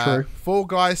 True. Fall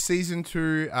Guys Season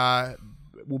 2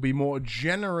 will be more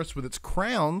generous with its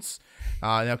crowns.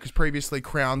 Now, because previously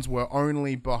crowns were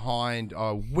only behind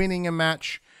winning a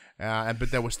match,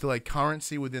 but there was still a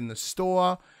currency within the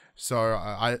store. So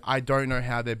I don't know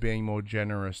how they're being more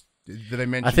generous. Did they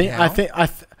mention how?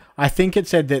 I think it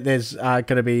said that there's going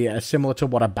to be similar to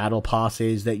what a battle pass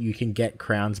is, that you can get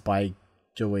crowns by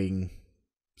doing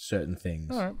certain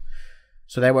things. All right.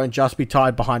 So they won't just be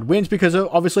tied behind wins, because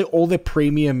obviously all their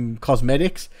premium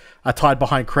cosmetics are tied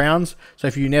behind crowns. So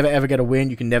if you never ever get a win,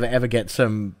 you can never ever get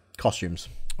some costumes.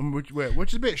 Which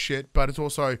is a bit shit, but it's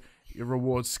also it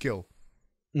rewards skill.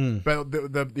 But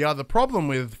the other problem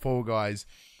with Fall Guys,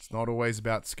 it's not always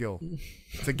about skill.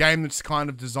 It's a game that's kind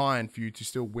of designed for you to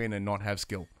still win and not have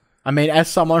skill. I mean, as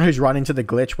someone who's run into the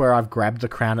glitch where I've grabbed the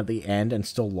crown at the end and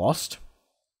still lost,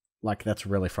 like, that's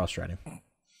really frustrating.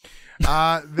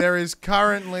 There is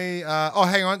currently...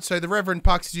 hang on. So the Reverend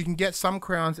Puck says you can get some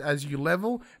crowns as you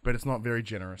level, but it's not very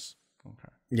generous. Okay.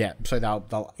 Yeah, so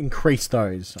they'll increase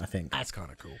those, I think. That's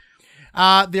kind of cool.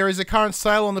 There is a current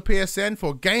sale on the PSN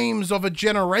for Games of a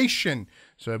Generation.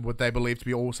 So what they believe to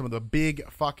be some of the big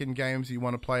fucking games you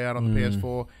want to play out on the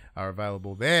PS4 are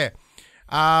available there.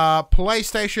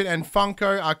 PlayStation and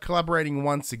Funko are collaborating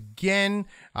once again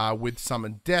with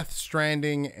some Death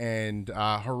Stranding and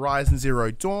Horizon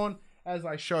Zero Dawn. As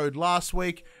I showed last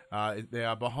week, they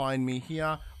are behind me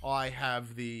here. I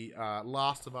have the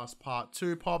Last of Us Part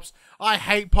 2 pops. I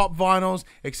hate pop vinyls,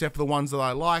 except for the ones that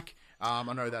I like.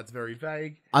 I know that's very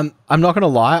vague. I'm not going to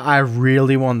lie, I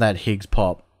really want that Higgs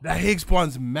pop. That Higgs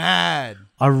one's mad.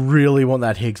 I really want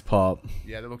that Higgs pop.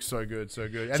 Yeah, that looks so good, so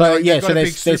good. And so they've got a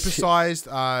big there's supersized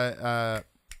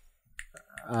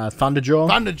Thunderjaw.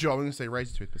 Thunderjaw. I'm going to say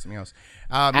Razor Tooth, but something else.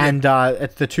 And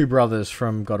it's the two brothers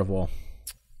from God of War.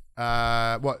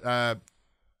 What?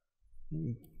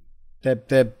 They're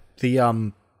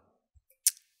the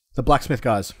blacksmith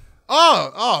guys.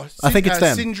 Oh, I think it's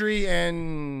them. Sindri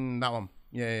and that one.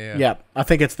 Yeah. Yeah, I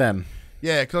think it's them.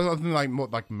 Yeah, because I was thinking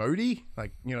like Modi,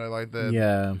 like like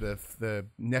the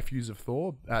nephews of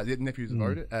Thor, the nephews of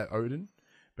Odin,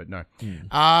 but no.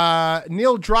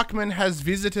 Neil Druckmann has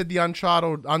visited the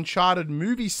Uncharted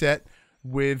movie set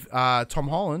with Tom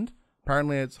Holland.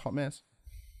 Apparently, it's a hot mess.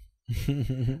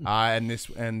 And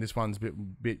this one's a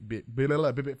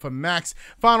bit for Max.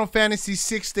 Final Fantasy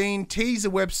 16 teaser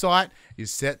website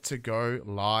is set to go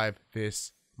live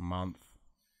this month.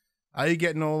 Are you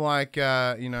getting all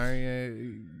excited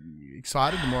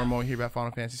the more and more you hear about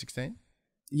Final Fantasy 16?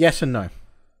 Yes and no.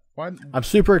 Why? I'm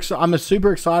super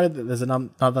excited that there's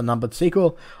another numbered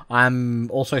sequel. I'm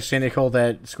also cynical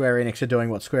that Square Enix are doing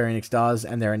what Square Enix does,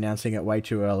 and they're announcing it way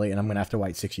too early, and I'm going to have to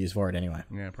wait 6 years for it anyway.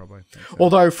 Yeah, probably. So.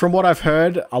 Although, from what I've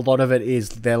heard, a lot of it is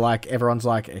they're like, everyone's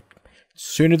like,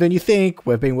 sooner than you think.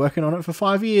 We've been working on it for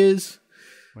 5 years.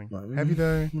 Have you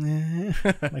though?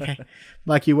 Okay.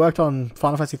 Like you worked on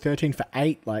Final Fantasy 13 for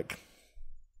 8. Like,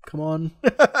 come on.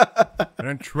 I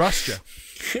don't trust you.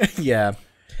 Yeah.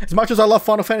 As much as I love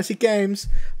Final Fantasy games,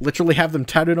 literally have them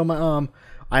tattooed on my arm,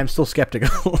 I am still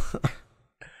skeptical.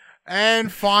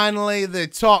 And finally, the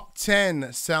top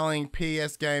 10 selling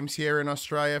PS games here in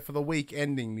Australia for the week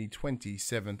ending the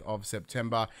 27th of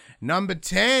September. Number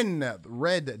 10,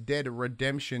 Red Dead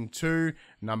Redemption 2.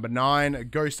 Number 9,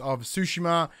 Ghost of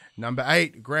Tsushima. Number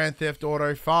 8, Grand Theft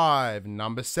Auto 5.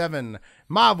 Number 7,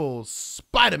 Marvel's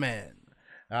Spider-Man.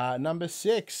 Number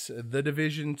 6, The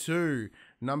Division 2.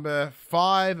 Number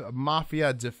 5,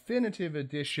 Mafia Definitive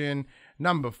Edition.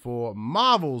 Number 4,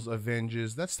 Marvel's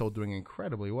Avengers. That's still doing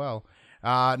incredibly well.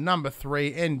 Number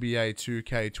 3, NBA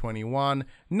 2K21.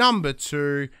 Number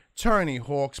 2, Tony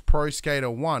Hawk's Pro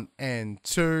Skater 1 and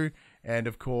 2. And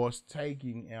of course,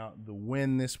 taking out the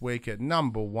win this week at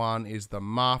number 1 is the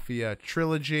Mafia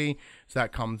trilogy. So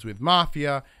that comes with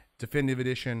Mafia Definitive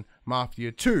Edition,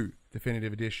 Mafia 2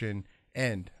 Definitive Edition,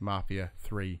 and Mafia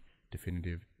 3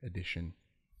 Definitive Edition.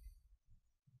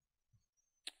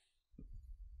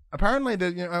 Apparently,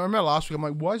 I remember last week, I'm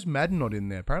like, why is Madden not in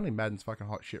there? Apparently, Madden's fucking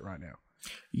hot shit right now.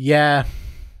 Yeah.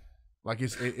 Like,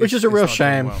 which is a real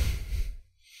shame. Well.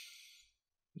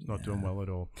 It's not doing well at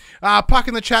all. Puck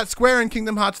in the chat, Square and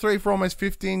Kingdom Hearts 3 for almost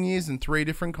 15 years in 3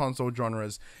 different console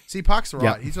genres. See, Puck's right.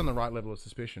 Yep. He's on the right level of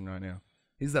suspicion right now.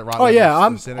 He's that right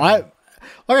level of suspicion.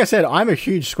 Like I said, I'm a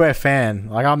huge Square fan.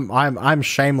 Like, I'm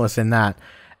shameless in that.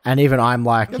 And even I'm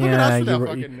like, you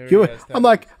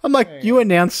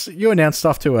announce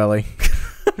stuff too early.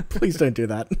 Please don't do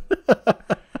that.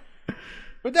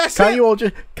 But that's can't you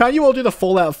all do the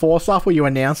Fallout 4 stuff where you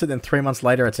announce it and 3 months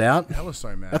later it's out? That was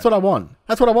so mad. That's what I want.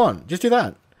 Just do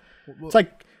that. Well, it's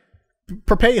like,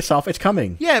 prepare yourself. It's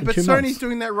coming. Yeah, but Sony's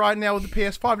doing that right now with the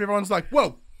PS5. Everyone's like,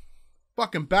 whoa,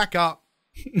 fucking back up.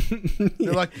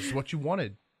 They're like, this is what you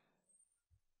wanted.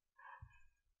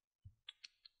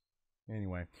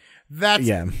 Anyway, that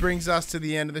brings us to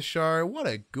the end of the show. What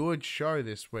a good show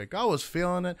this week. I was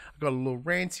feeling it. I got a little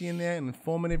ranty in there, an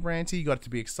informative ranty. You got to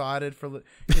be excited for,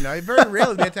 very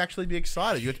rarely you get to actually be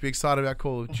excited. You got to be excited about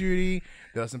Call of Duty.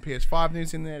 There was some PS5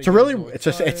 news in there. It's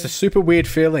a super weird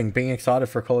feeling being excited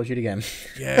for a Call of Duty game.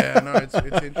 Yeah, no, it's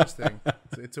interesting.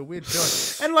 It's a weird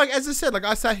feeling. And as I said,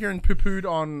 I sat here and poo-pooed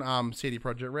on CD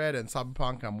Projekt Red and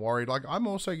Cyberpunk. I'm worried.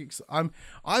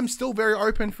 I'm still very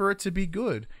open for it to be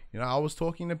good. I was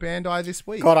talking to Bandai this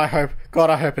week. God, I hope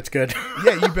it's good.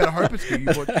 Yeah, you better hope it's good.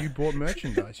 You bought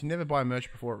merchandise. You never buy merch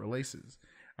before it releases.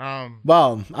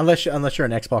 Well, unless you're an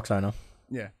Xbox owner.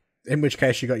 Yeah. In which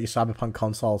case, you got your Cyberpunk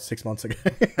console 6 months ago.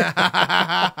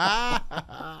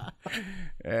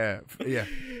 Yeah.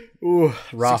 Ooh,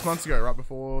 rough. 6 months ago, right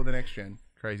before the next gen.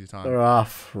 Crazy time.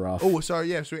 Rough. Oh, so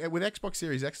with Xbox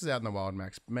Series X is out in the wild,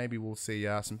 Max, maybe we'll see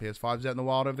some PS5s out in the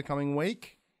wild over the coming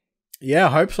week. Yeah,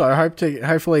 I hope so.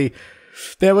 Hopefully.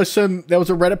 There was a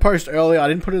Reddit post earlier. I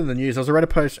didn't put it in the news. There was a Reddit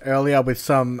post earlier with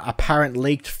some apparent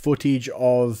leaked footage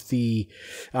of the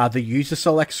user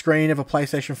select screen of a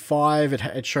PlayStation 5.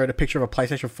 It showed a picture of a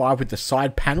PlayStation 5 with the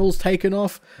side panels taken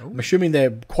off. Ooh. I'm assuming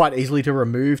they're quite easily to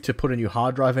remove to put a new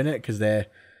hard drive in it because they're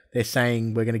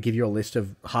saying we're going to give you a list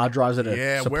of hard drives that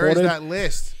are supported. Where is that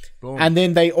list? Boom. And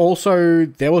then there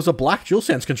was a black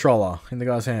DualSense controller in the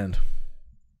guy's hand.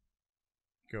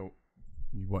 Cool.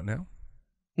 What now?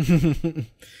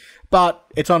 But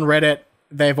it's on Reddit.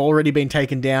 They've already been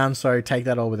taken down, so take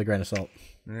that all with a grain of salt.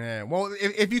 Yeah. Well,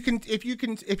 if you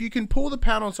can pull the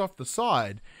panels off the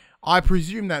side, I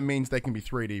presume that means they can be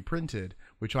 3D printed,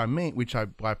 which I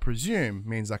presume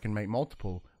means I can make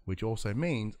multiple, which also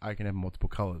means I can have multiple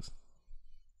colors.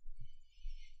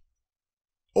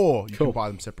 Or you can buy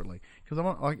them separately. Because I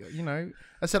want, I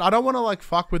said I don't want to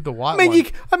fuck with the white one. You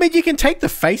can take the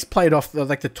face plate off,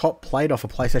 the top plate off a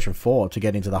PlayStation 4 to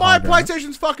get into the hard drive. My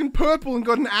PlayStation's fucking purple and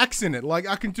got an axe in it.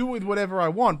 I can do it with whatever I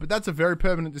want, but that's a very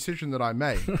permanent decision that I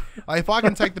made. If I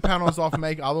can take the panels off,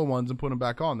 make other ones, and put them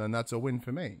back on, then that's a win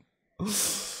for me.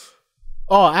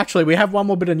 Oh, actually, we have one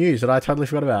more bit of news that I totally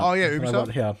forgot about. Oh yeah,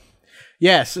 Ubisoft.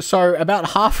 Yes, so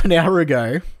about half an hour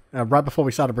ago, right before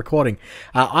we started recording,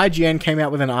 IGN came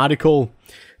out with an article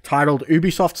titled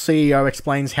Ubisoft CEO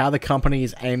explains how the company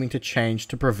is aiming to change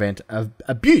to prevent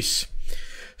abuse.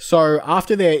 So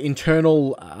after their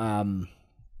internal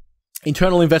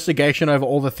investigation over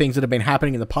all the things that have been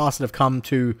happening in the past that have come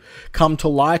to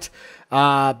light,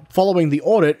 following the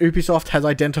audit, Ubisoft has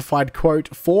identified,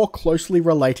 quote, 4 closely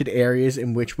related areas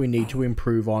in which we need to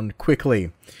improve on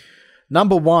quickly.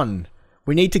 Number 1,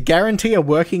 we need to guarantee a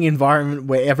working environment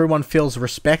where everyone feels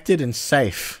respected and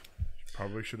safe.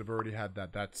 Probably should have already had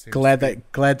that. That seems glad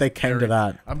they came to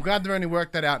that. I'm glad they've only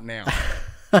worked that out now.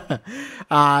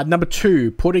 Number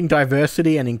 2, putting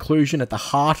diversity and inclusion at the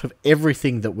heart of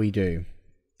everything that we do.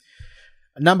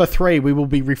 Number 3, we will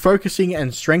be refocusing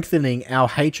and strengthening our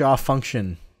HR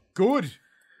function. Good.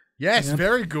 Yes,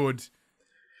 very good.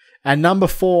 And number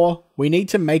 4, we need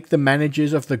to make the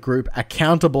managers of the group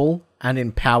accountable and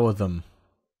empower them.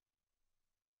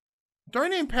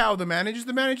 Don't empower the managers.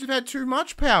 The managers have had too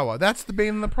much power. That's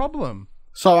been the problem.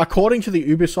 So, according to the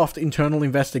Ubisoft internal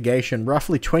investigation,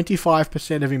 roughly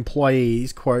 25% of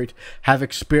employees, quote, have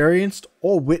experienced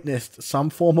or witnessed some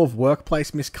form of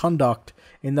workplace misconduct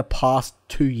in the past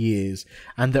 2 years,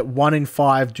 and that 1 in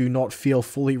 5 do not feel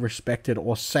fully respected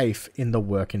or safe in the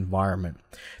work environment.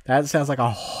 That sounds like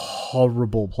a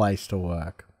horrible place to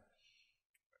work.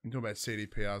 I'm talking about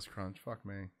CDPR's crunch. Fuck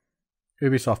me.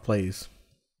 Ubisoft, please.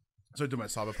 So talking about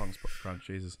Cyberpunk's crunch,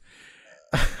 Jesus.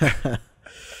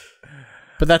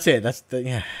 But that's it. That's the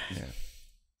yeah.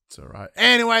 It's all right.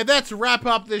 Anyway, let's wrap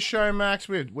up this show, Max.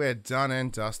 We're done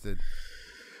and dusted.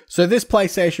 So this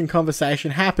PlayStation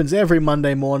conversation happens every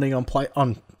Monday morning on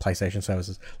PlayStation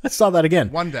services. Let's start that again.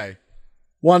 One day.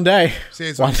 See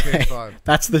you on PS5.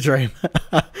 That's the dream.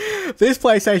 This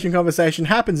PlayStation conversation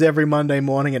happens every Monday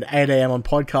morning at 8 a.m. on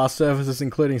podcast services,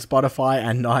 including Spotify,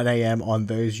 and 9 a.m. on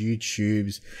those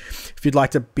YouTubes. If you'd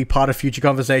like to be part of future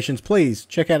conversations, please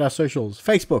check out our socials: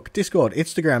 Facebook, Discord,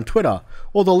 Instagram, Twitter,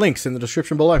 all the links in the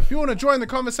description below. If you want to join the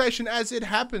conversation as it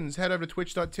happens, head over to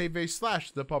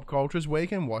twitch.tv/thepopcultures where you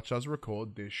can watch us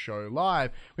record this show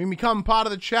live. We can become part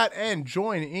of the chat and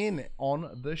join in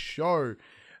on the show.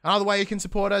 Another way you can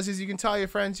support us is you can tell your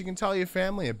friends, you can tell your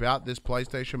family about this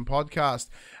PlayStation podcast.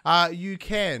 You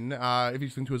can, if you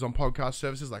listen to us on podcast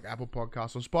services like Apple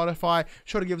Podcasts or Spotify,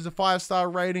 sure to give us a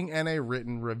 5-star rating and a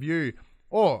written review.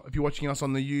 Or if you're watching us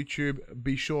on the YouTube,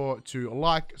 be sure to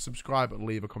like, subscribe, and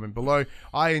leave a comment below.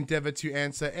 I endeavor to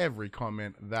answer every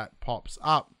comment that pops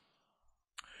up.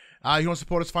 You want to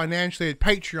support us financially at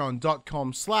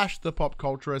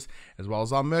patreon.com/thepopculturist, as well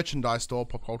as our merchandise store,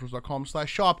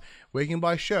 popculturist.com/shop, where you can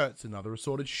buy shirts and other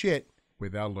assorted shit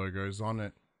with our logos on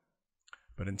it.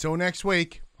 But until next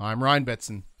week, I'm Ryan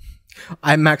Betson.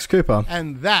 I'm Max Cooper.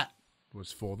 And that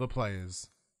was For the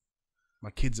Players. My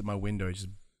kid's at my window just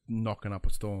knocking up a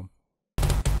storm.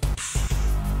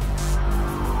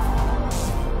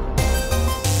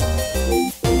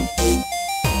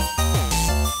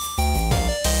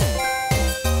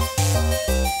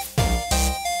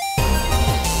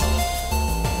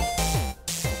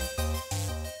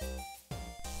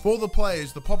 For the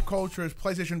Players, the Pop Culturist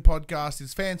PlayStation podcast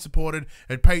is fan-supported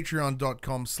at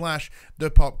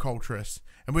patreon.com/thepopculturist.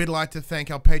 And we'd like to thank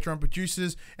our Patreon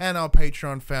producers and our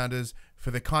Patreon founders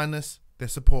for their kindness, their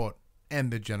support,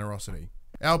 and their generosity.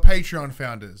 Our Patreon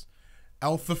founders: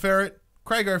 Alpha Ferret,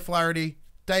 Craig O'Flaherty,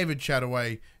 David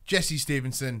Chataway, Jesse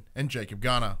Stevenson, and Jacob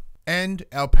Garner. And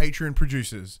our Patreon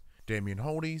producers: Damien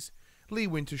Holdies, Lee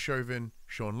Wintershoven,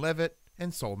 Sean Levitt,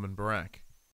 and Solomon Barak.